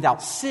were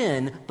without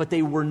sin, but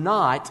they were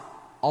not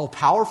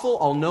all-powerful,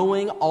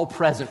 all-knowing,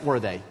 all-present, were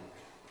they?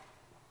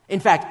 In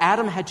fact,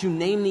 Adam had to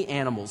name the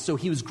animals, so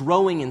he was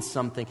growing in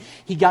something.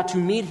 He got to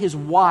meet his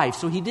wife,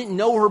 so he didn't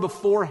know her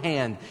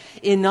beforehand.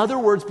 In other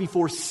words,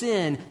 before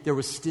sin, there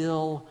was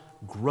still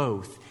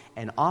growth.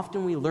 And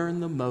often we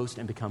learn the most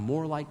and become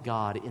more like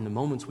God in the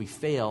moments we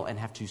fail and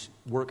have to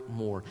work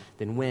more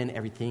than when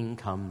everything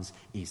comes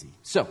easy.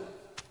 So,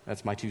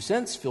 that's my 2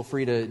 cents. Feel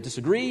free to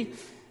disagree,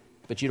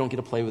 but you don't get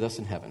to play with us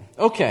in heaven.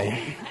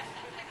 Okay.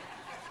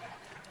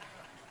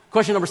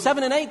 Question number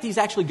 7 and 8, these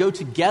actually go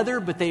together,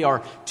 but they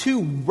are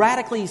 2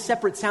 radically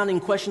separate sounding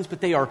questions,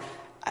 but they are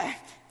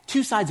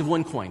 2 sides of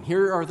one coin.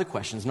 Here are the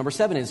questions. Number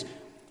 7 is,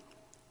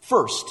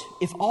 first,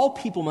 if all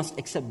people must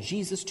accept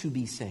Jesus to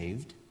be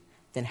saved,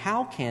 then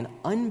how can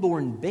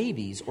unborn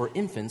babies or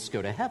infants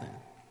go to heaven?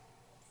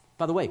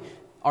 By the way,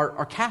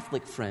 our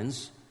Catholic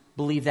friends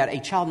believe that a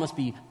child must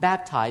be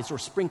baptized or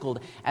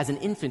sprinkled as an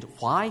infant.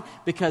 Why?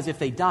 Because if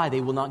they die,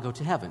 they will not go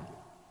to heaven,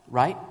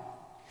 right?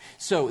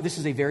 So this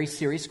is a very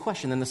serious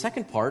question. Then the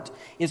second part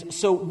is,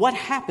 so what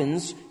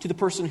happens to the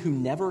person who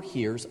never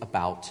hears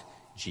about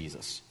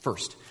Jesus?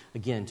 First,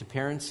 again, to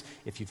parents,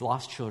 if you've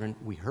lost children,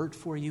 we hurt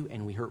for you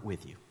and we hurt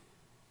with you.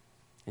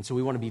 And so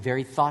we want to be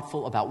very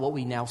thoughtful about what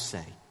we now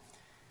say.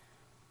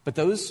 But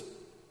those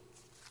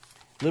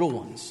little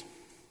ones,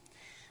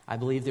 I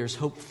believe there's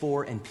hope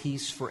for and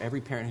peace for every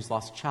parent who's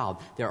lost a child.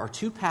 There are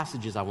 2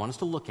 passages I want us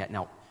to look at.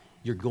 Now,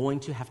 you're going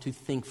to have to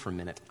think for a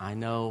minute. I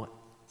know,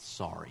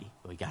 sorry,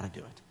 but we got to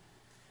do it.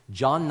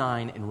 John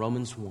 9 and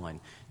Romans 1,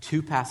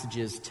 2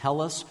 passages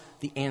tell us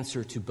the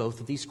answer to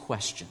both of these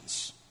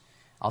questions.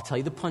 I'll tell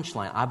you the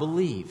punchline. I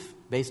believe,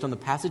 based on the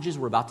passages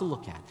we're about to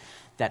look at,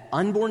 that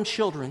unborn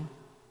children,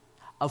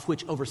 of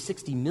which over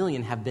 60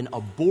 million have been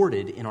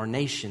aborted in our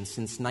nation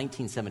since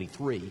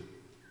 1973,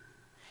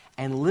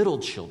 and little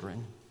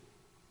children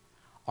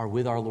are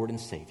with our Lord and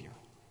Savior.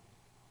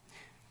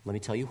 Let me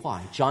tell you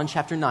why. John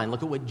chapter 9,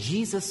 look at what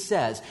Jesus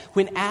says.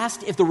 When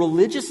asked if the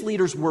religious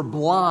leaders were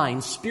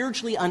blind,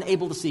 spiritually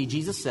unable to see,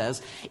 Jesus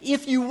says,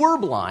 if you were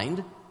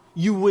blind,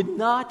 you would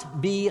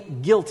not be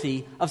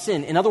guilty of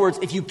sin. In other words,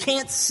 if you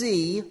can't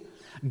see,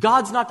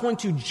 God's not going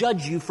to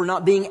judge you for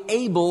not being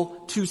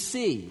able to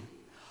see.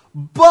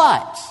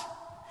 But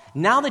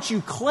now that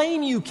you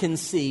claim you can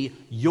see,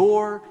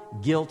 your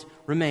guilt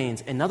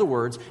remains. In other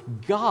words,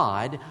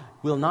 God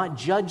will not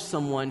judge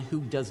someone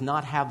who does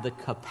not have the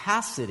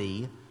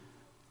capacity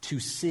to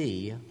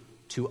see,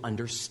 to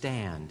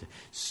understand.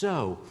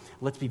 So,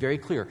 let's be very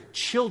clear.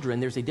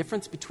 Children, there's a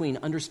difference between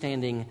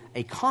understanding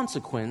a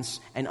consequence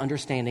and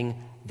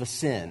understanding the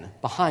sin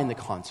behind the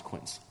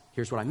consequence.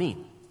 Here's what I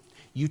mean.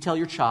 You tell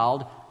your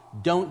child,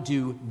 don't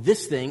do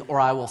this thing or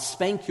I will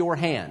spank your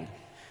hand.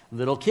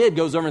 Little kid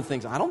goes over and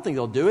thinks, I don't think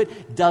they'll do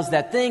it. Does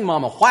that thing,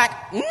 mama,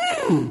 whack.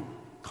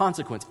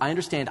 Consequence. I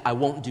understand I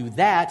won't do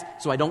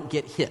that, so I don't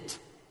get hit.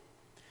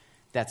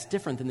 That's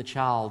different than the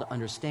child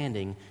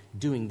understanding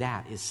doing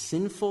that is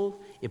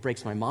sinful, it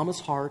breaks my mama's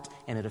heart,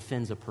 and it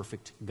offends a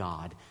perfect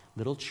God.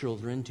 Little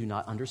children do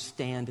not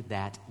understand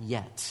that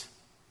yet.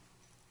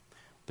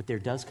 But there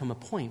does come a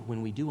point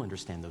when we do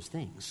understand those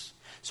things.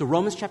 So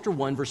Romans chapter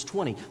 1, verse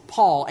 20,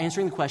 Paul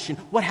answering the question,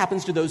 what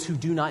happens to those who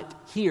do not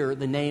hear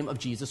the name of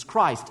Jesus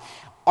Christ?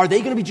 Are they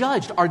going to be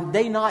judged? Are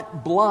they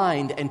not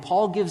blind? And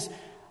Paul gives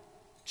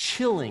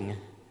chilling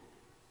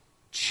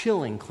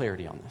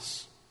clarity on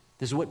this.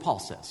 This is what Paul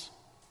says.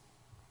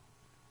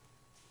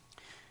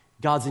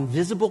 God's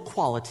invisible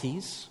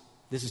qualities,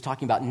 this is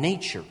talking about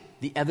nature,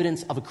 the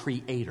evidence of a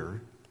creator,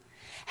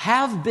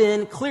 have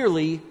been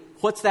clearly,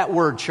 what's that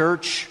word,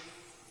 church?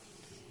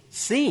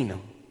 Seen.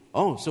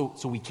 Oh, so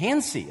we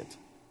can see it.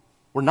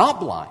 We're not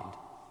blind.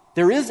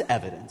 There is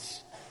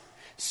evidence.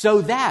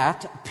 So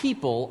that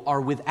people are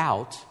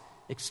without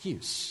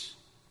excuse.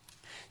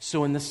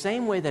 So in the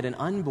same way that an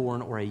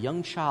unborn or a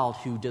young child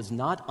who does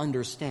not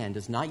understand,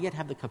 does not yet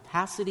have the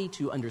capacity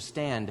to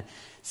understand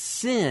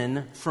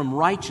sin from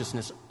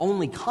righteousness,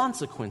 only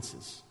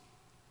consequences,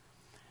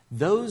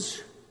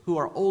 those who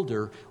are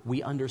older,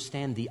 we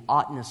understand the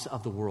oughtness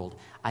of the world.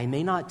 I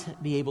may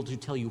not be able to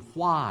tell you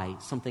why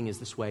something is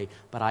this way,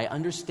 but I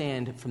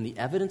understand from the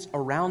evidence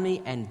around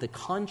me and the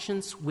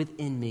conscience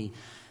within me,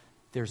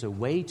 there's a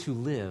way to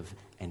live,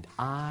 and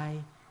I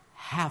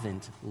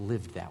haven't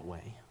lived that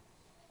way.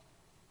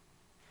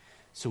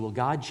 So will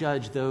God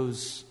judge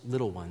those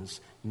little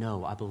ones?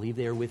 No, I believe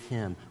they are with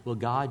Him. Will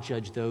God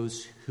judge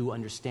those who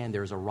understand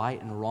there is a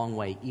right and a wrong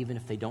way, even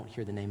if they don't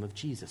hear the name of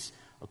Jesus?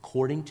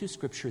 According to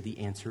Scripture, the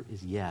answer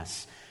is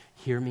yes.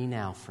 Hear me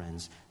now,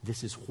 friends.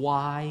 This is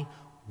why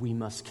we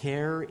must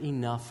care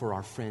enough for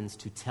our friends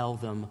to tell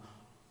them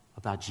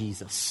about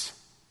Jesus.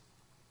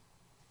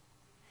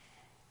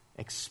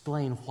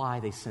 Explain why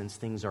they sense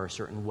things are a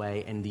certain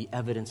way and the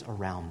evidence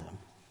around them.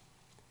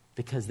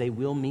 Because they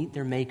will meet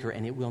their Maker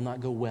and it will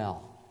not go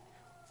well.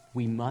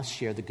 We must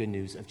share the good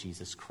news of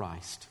Jesus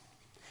Christ.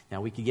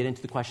 Now, we could get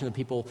into the question of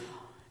people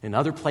in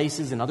other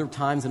places and other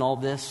times and all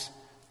this.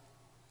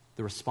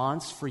 The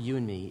response for you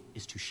and me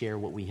is to share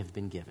what we have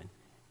been given.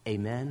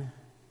 Amen?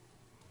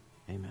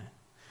 Amen.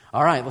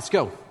 All right, let's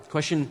go.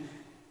 Question,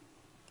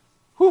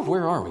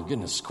 where are we?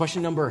 Goodness.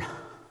 Question number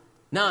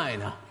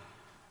 9. All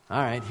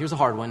right, here's a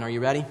hard one. Are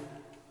you ready?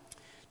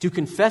 Do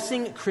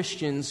confessing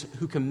Christians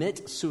who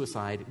commit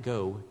suicide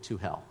go to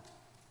hell?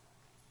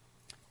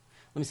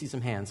 Let me see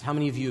some hands. How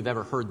many of you have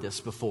ever heard this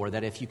before,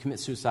 that if you commit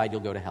suicide,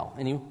 you'll go to hell?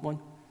 Anyone?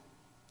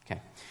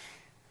 Okay.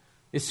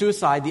 Is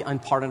suicide the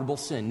unpardonable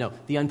sin? No.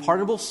 The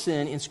unpardonable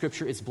sin in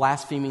Scripture is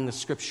blaspheming the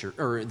Scripture,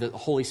 or the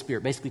Holy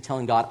Spirit, basically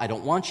telling God, I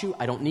don't want you,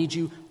 I don't need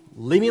you,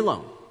 leave me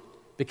alone.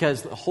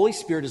 Because the Holy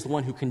Spirit is the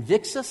one who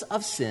convicts us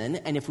of sin,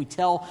 and if we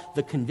tell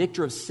the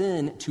convictor of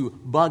sin to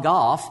bug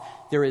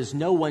off, there is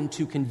no one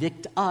to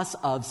convict us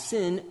of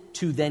sin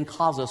to then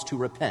cause us to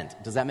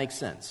repent. Does that make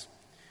sense?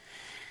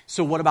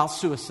 So what about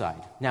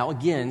suicide? Now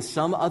again,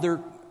 some other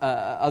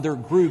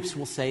groups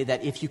will say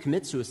that if you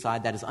commit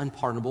suicide, that is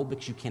unpardonable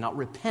because you cannot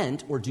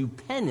repent or do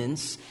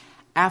penance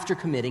after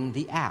committing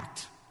the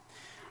act.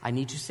 I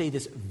need to say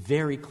this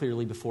very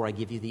clearly before I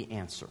give you the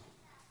answer.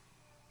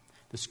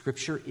 The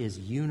Scripture is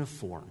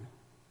uniform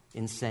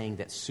in saying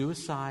that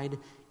suicide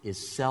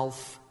is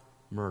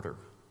self-murder.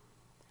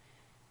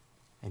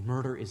 And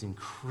murder is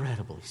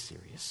incredibly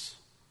serious.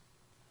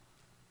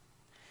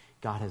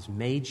 God has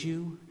made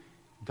you,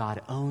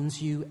 God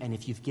owns you, and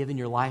if you've given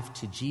your life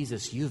to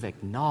Jesus, you've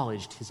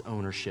acknowledged His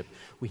ownership.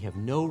 We have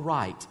no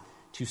right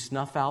to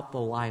snuff out the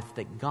life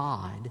that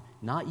God,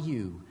 not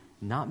you,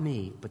 not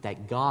me, but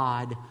that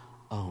God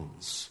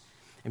owns.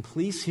 And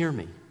please hear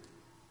me.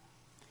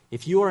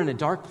 If you are in a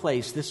dark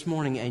place this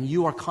morning and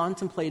you are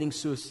contemplating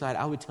suicide,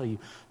 I would tell you,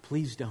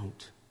 please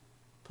don't.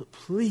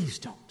 Please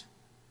don't.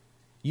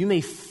 You may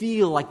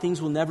feel like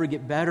things will never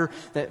get better,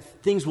 that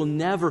things will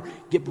never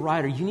get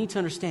brighter. You need to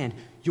understand,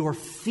 your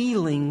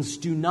feelings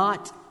do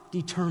not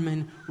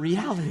determine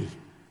reality.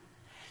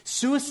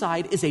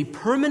 Suicide is a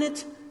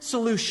permanent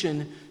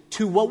solution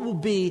to what will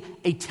be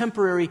a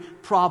temporary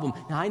problem.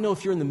 Now, I know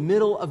if you're in the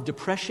middle of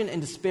depression and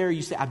despair,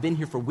 you say, I've been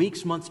here for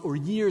weeks, months, or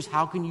years.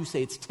 How can you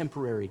say it's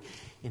temporary?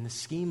 In the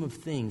scheme of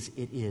things,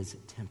 it is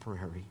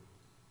temporary.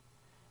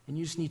 And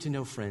you just need to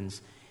know,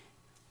 friends,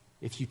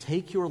 if you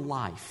take your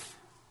life,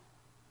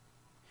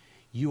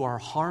 you are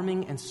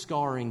harming and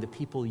scarring the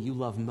people you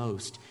love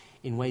most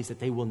in ways that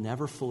they will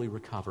never fully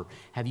recover.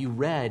 Have you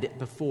read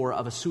before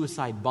of a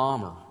suicide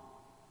bomber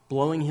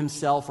blowing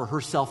himself or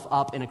herself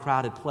up in a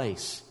crowded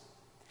place?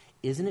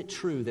 Isn't it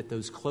true that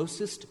those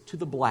closest to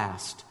the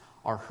blast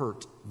are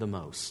hurt the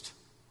most?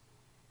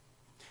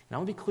 Now, I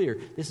want to be clear,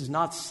 this is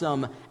not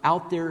some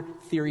out there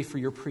theory for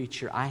your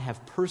preacher. I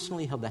have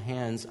personally held the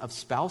hands of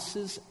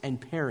spouses and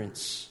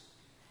parents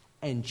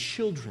and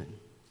children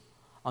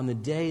on the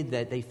day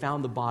that they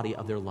found the body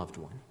of their loved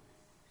one.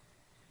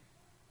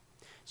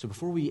 So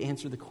before we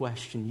answer the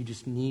question, you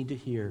just need to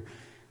hear,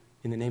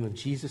 in the name of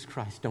Jesus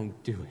Christ,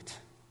 don't do it.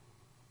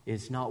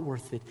 It's not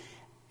worth it,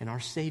 and our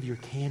Savior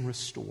can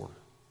restore.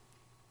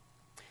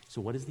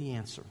 So what is the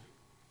answer?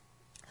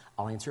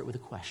 I'll answer it with a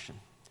question.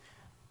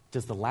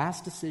 Does the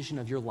last decision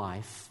of your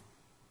life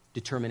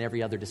determine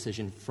every other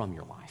decision from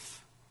your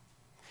life?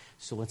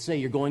 So let's say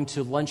you're going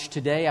to lunch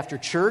today after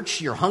church,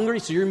 you're hungry,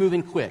 so you're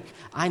moving quick.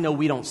 I know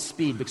we don't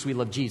speed because we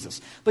love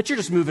Jesus, but you're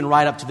just moving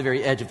right up to the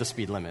very edge of the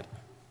speed limit,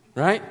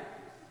 right?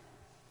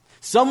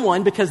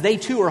 Someone, because they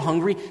too are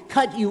hungry,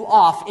 cut you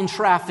off in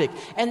traffic,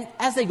 and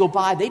as they go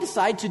by, they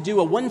decide to do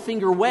a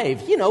one-finger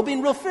wave,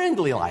 being real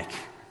friendly-like.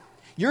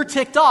 You're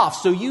ticked off,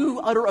 so you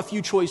utter a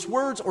few choice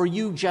words or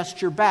you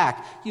gesture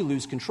back. You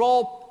lose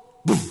control,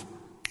 poof,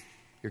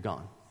 you're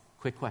gone.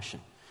 Quick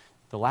question.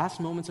 The last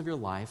moments of your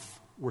life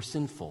were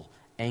sinful.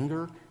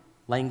 Anger,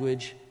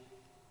 language,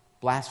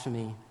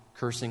 blasphemy,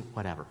 cursing,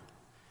 whatever.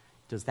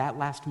 Does that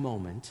last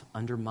moment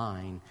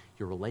undermine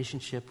your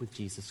relationship with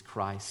Jesus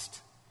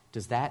Christ?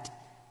 Does that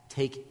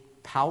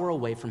take power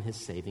away from his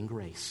saving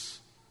grace?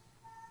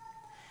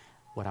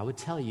 What I would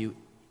tell you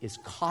is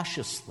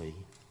cautiously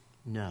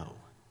no.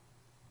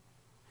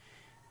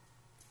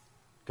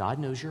 God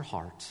knows your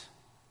heart,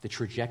 the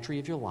trajectory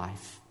of your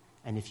life,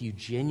 and if you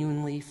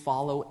genuinely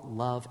follow,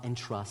 love, and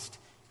trust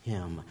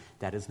him,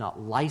 that is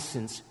not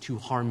license to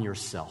harm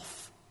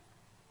yourself.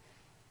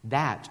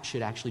 That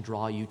should actually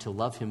draw you to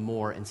love him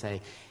more and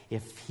say,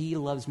 if he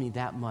loves me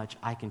that much,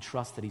 I can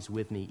trust that he's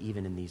with me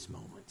even in these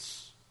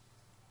moments.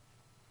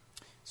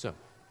 So,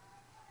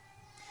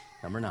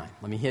 number 9.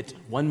 Let me hit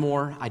one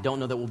more. I don't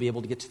know that we'll be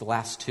able to get to the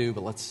last 2,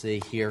 but let's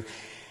see here.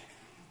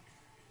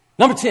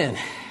 Number 10.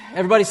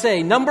 Everybody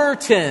say, number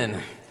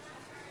 10.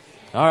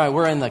 All right,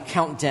 we're in the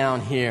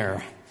countdown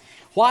here.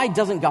 Why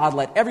doesn't God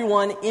let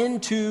everyone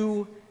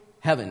into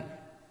heaven?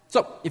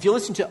 So, if you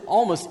listen to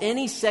almost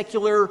any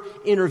secular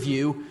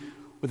interview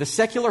with a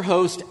secular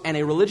host and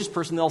a religious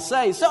person, they'll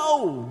say,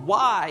 so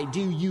why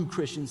do you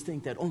Christians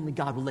think that only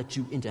God will let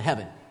you into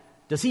heaven?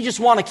 Does he just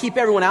want to keep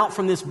everyone out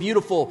from this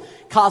beautiful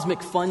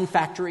cosmic fun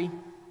factory?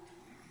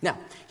 Now,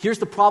 here's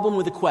the problem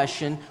with the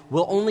question,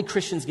 will only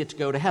Christians get to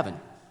go to heaven?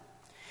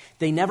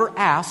 They never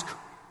ask,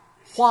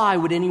 why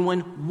would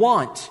anyone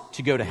want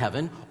to go to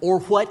heaven, or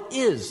what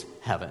is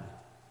heaven?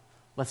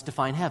 Let's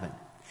define heaven.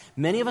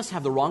 Many of us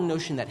have the wrong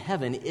notion that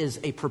heaven is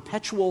a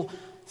perpetual,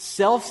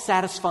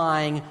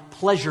 self-satisfying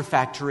pleasure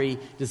factory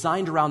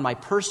designed around my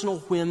personal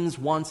whims,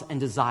 wants, and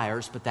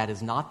desires, but that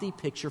is not the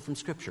picture from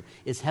Scripture.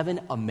 Is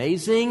heaven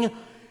amazing?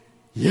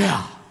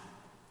 Yeah.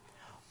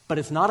 But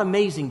it's not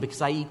amazing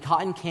because I eat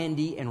cotton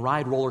candy and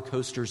ride roller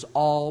coasters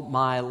all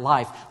my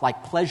life,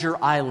 like Pleasure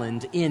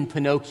Island in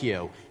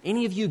Pinocchio.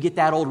 Any of you get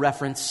that old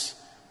reference?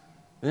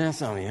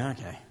 That's not me,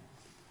 okay.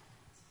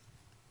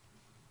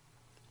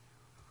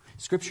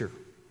 Scripture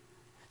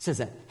says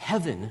that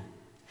heaven,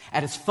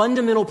 at its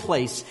fundamental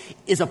place,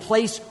 is a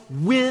place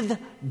with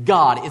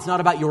God. It's not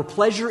about your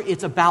pleasure,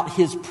 it's about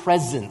his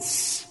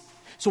presence.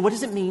 So what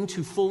does it mean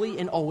to fully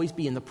and always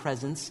be in the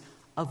presence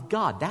of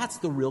God? That's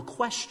the real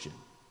question.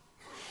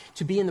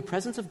 To be in the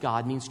presence of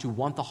God means to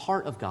want the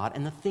heart of God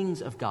and the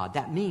things of God.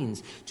 That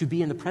means to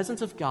be in the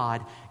presence of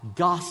God,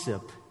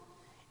 gossip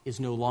is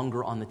no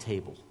longer on the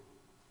table.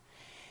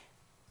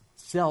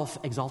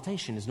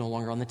 Self-exaltation is no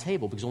longer on the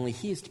table because only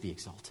he is to be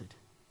exalted.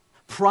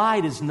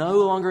 Pride is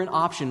no longer an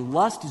option.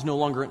 Lust is no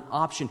longer an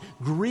option.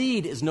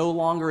 Greed is no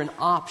longer an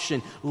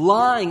option.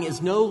 Lying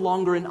is no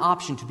longer an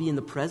option. To be in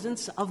the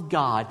presence of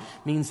God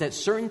means that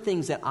certain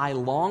things that I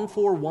long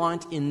for,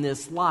 want in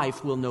this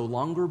life will no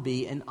longer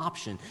be an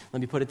option. Let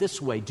me put it this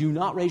way. Do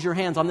not raise your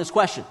hands on this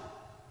question.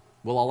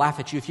 Well, I'll laugh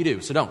at you if you do,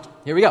 so don't.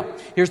 Here we go.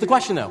 Here's the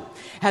question, though.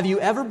 Have you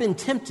ever been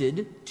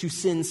tempted to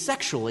sin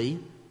sexually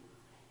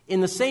in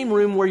the same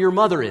room where your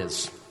mother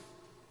is?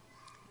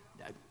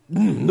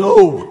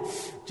 No.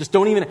 Just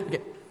don't even...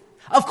 Okay.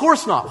 Of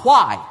course not.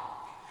 Why?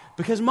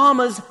 Because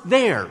mama's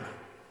there.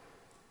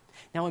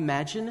 Now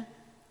imagine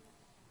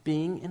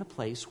being in a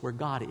place where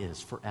God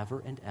is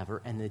forever and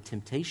ever, and the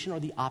temptation or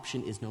the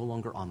option is no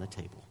longer on the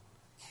table.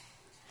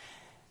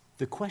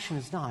 The question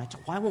is not,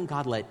 why won't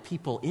God let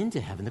people into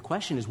heaven? The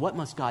question is, what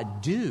must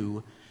God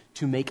do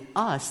to make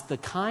us the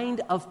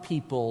kind of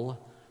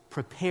people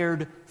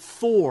prepared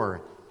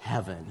for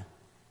heaven?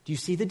 Do you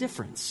see the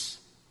difference?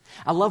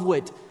 I love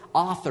what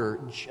author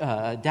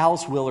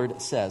Dallas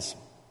Willard says.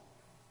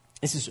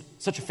 This is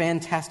such a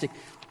fantastic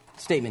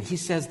statement. He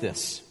says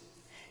this: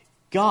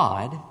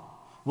 God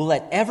will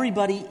let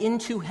everybody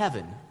into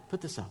heaven.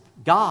 Put this up.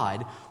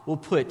 God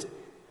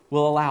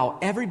will allow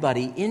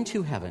everybody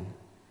into heaven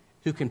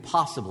who can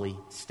possibly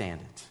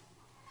stand it.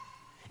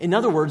 In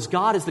other words,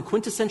 God is the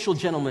quintessential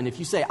gentleman. If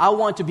you say, I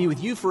want to be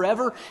with you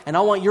forever and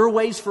I want your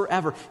ways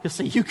forever, he'll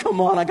say, you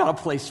come on, I got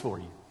a place for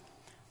you.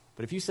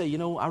 But if you say,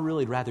 I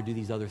really would rather do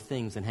these other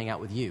things than hang out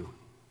with you,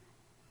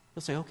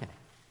 he'll say, okay.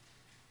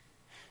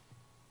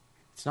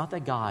 It's not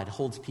that God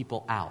holds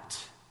people out.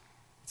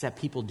 It's that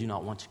people do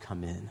not want to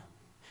come in.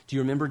 Do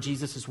you remember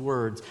Jesus'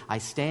 words? I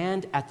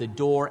stand at the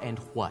door and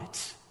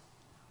what?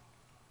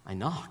 I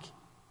knock.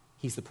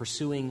 He's the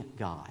pursuing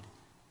God.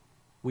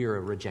 We are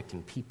a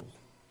rejecting people.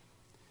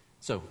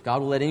 So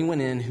God will let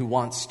anyone in who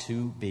wants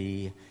to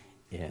be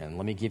in.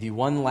 Let me give you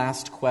one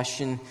last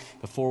question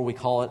before we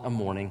call it a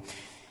morning.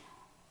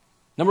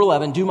 Number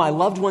 11, do my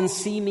loved ones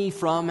see me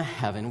from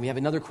heaven? We have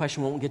another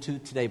question we won't get to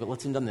today, but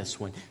let's end on this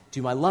one.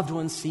 Do my loved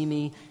ones see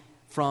me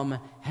from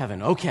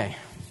heaven. Okay,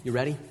 you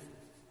ready?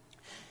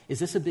 Is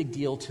this a big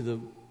deal to the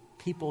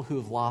people who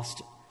have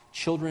lost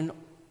children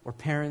or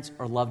parents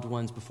or loved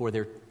ones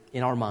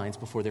in our minds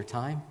before their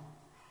time?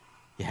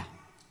 Yeah.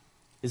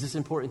 Is this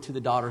important to the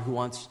daughter who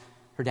wants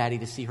her daddy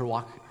to see her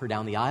walk her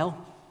down the aisle?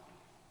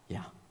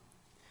 Yeah.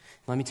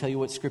 Let me tell you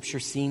what Scripture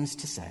seems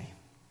to say.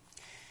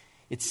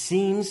 It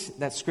seems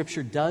that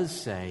Scripture does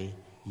say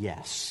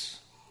yes.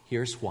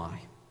 Here's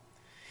why.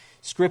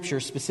 Scripture,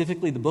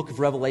 specifically the book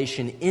of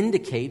Revelation,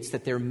 indicates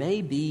that there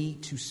may be,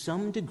 to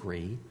some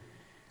degree,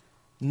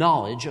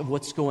 knowledge of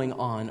what's going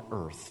on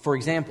earth. For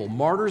example,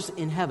 martyrs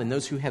in heaven,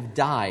 those who have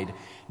died,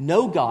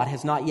 know God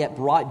has not yet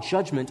brought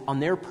judgment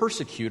on their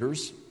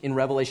persecutors in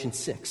Revelation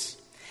 6.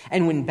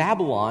 And when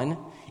Babylon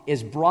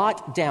is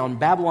brought down,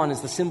 Babylon is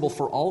the symbol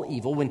for all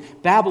evil. When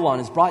Babylon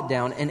is brought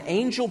down, an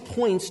angel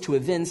points to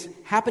events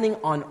happening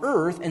on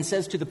earth and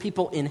says to the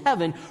people in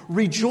heaven,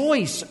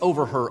 rejoice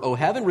over her, O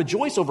heaven,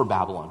 rejoice over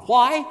Babylon.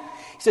 Why?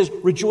 He says,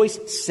 rejoice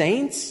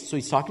saints, so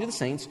he's talking to the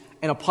saints,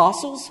 and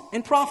apostles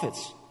and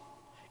prophets.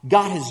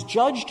 God has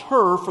judged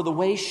her for the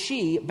way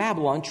she,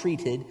 Babylon,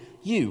 treated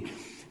you.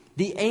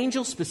 The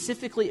angel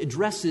specifically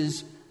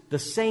addresses the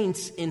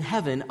saints in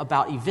heaven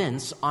about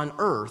events on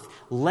earth,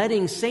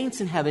 letting saints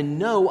in heaven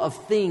know of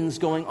things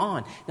going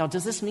on. Now,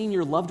 does this mean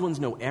your loved ones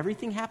know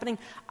everything happening?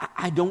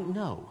 I don't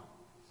know.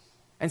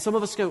 And some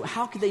of us go,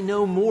 how could they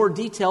know more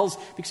details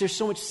because there's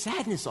so much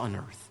sadness on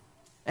earth?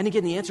 And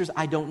again, the answer is,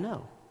 I don't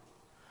know.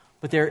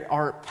 But there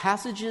are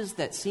passages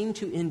that seem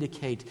to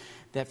indicate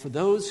that for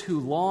those who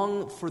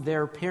long for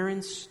their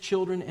parents,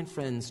 children, and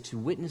friends to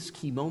witness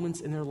key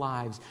moments in their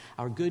lives,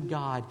 our good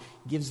God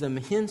gives them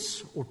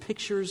hints or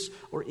pictures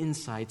or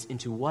insights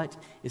into what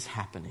is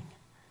happening.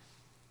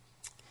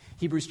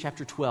 Hebrews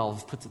chapter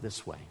 12 puts it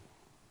this way.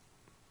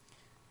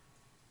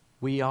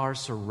 We are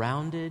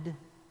surrounded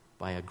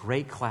by a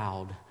great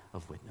cloud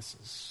of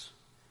witnesses.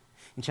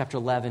 In chapter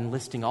 11,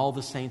 listing all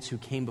the saints who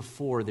came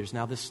before, there's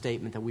now this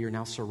statement that we are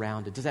now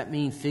surrounded. Does that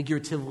mean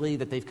figuratively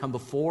that they've come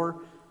before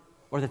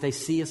or that they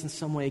see us in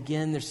some way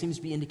again? There seems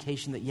to be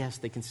indication that, yes,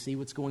 they can see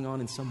what's going on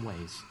in some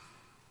ways.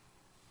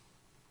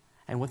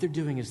 And what they're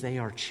doing is they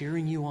are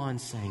cheering you on,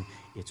 saying,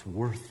 it's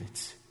worth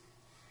it.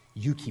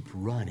 You keep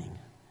running.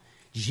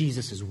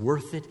 Jesus is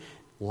worth it.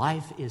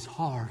 Life is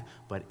hard,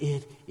 but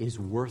it is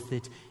worth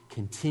it.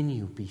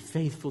 Continue, be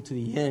faithful to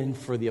the end.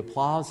 For the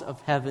applause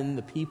of heaven,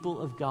 the people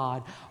of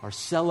God are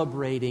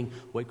celebrating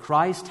what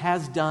Christ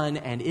has done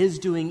and is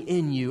doing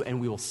in you,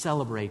 and we will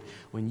celebrate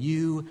when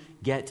you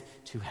get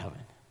to heaven.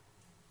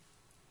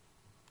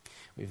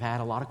 We've had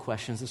a lot of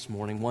questions this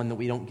morning. One that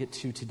we don't get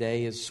to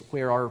today is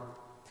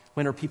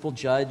when are people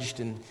judged?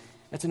 And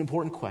that's an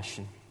important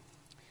question.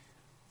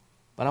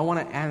 But I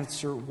want to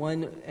answer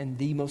one and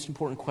the most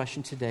important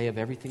question today of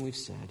everything we've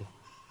said.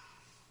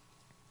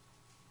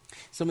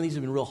 Some of these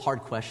have been real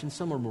hard questions.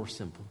 Some are more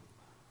simple.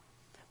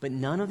 But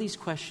none of these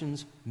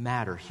questions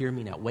matter. Hear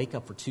me now. Wake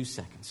up for 2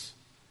 seconds.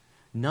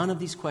 None of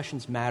these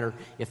questions matter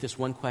if this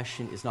one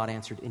question is not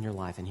answered in your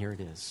life. And here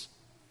it is.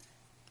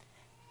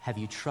 Have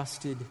you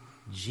trusted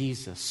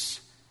Jesus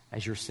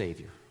as your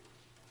Savior?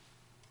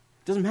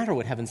 It doesn't matter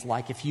what heaven's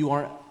like if you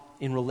aren't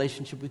in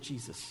relationship with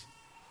Jesus.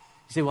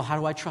 You say, well, how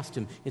do I trust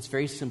him? It's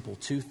very simple.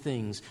 2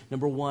 things.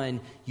 Number 1,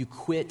 you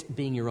quit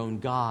being your own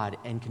God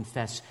and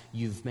confess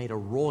you've made a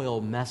royal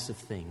mess of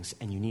things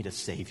and you need a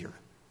Savior.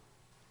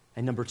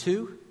 And number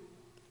 2,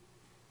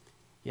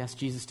 you ask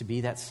Jesus to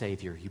be that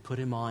Savior. You put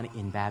him on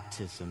in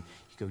baptism.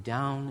 You go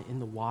down in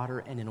the water,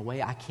 and in a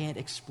way I can't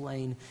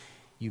explain,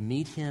 you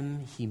meet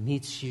him, he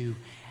meets you,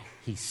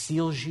 he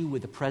seals you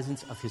with the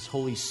presence of his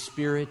Holy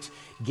Spirit,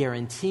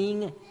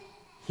 guaranteeing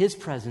his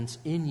presence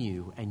in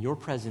you and your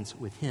presence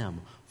with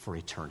him for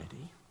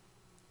eternity.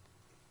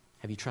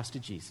 Have you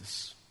trusted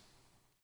Jesus?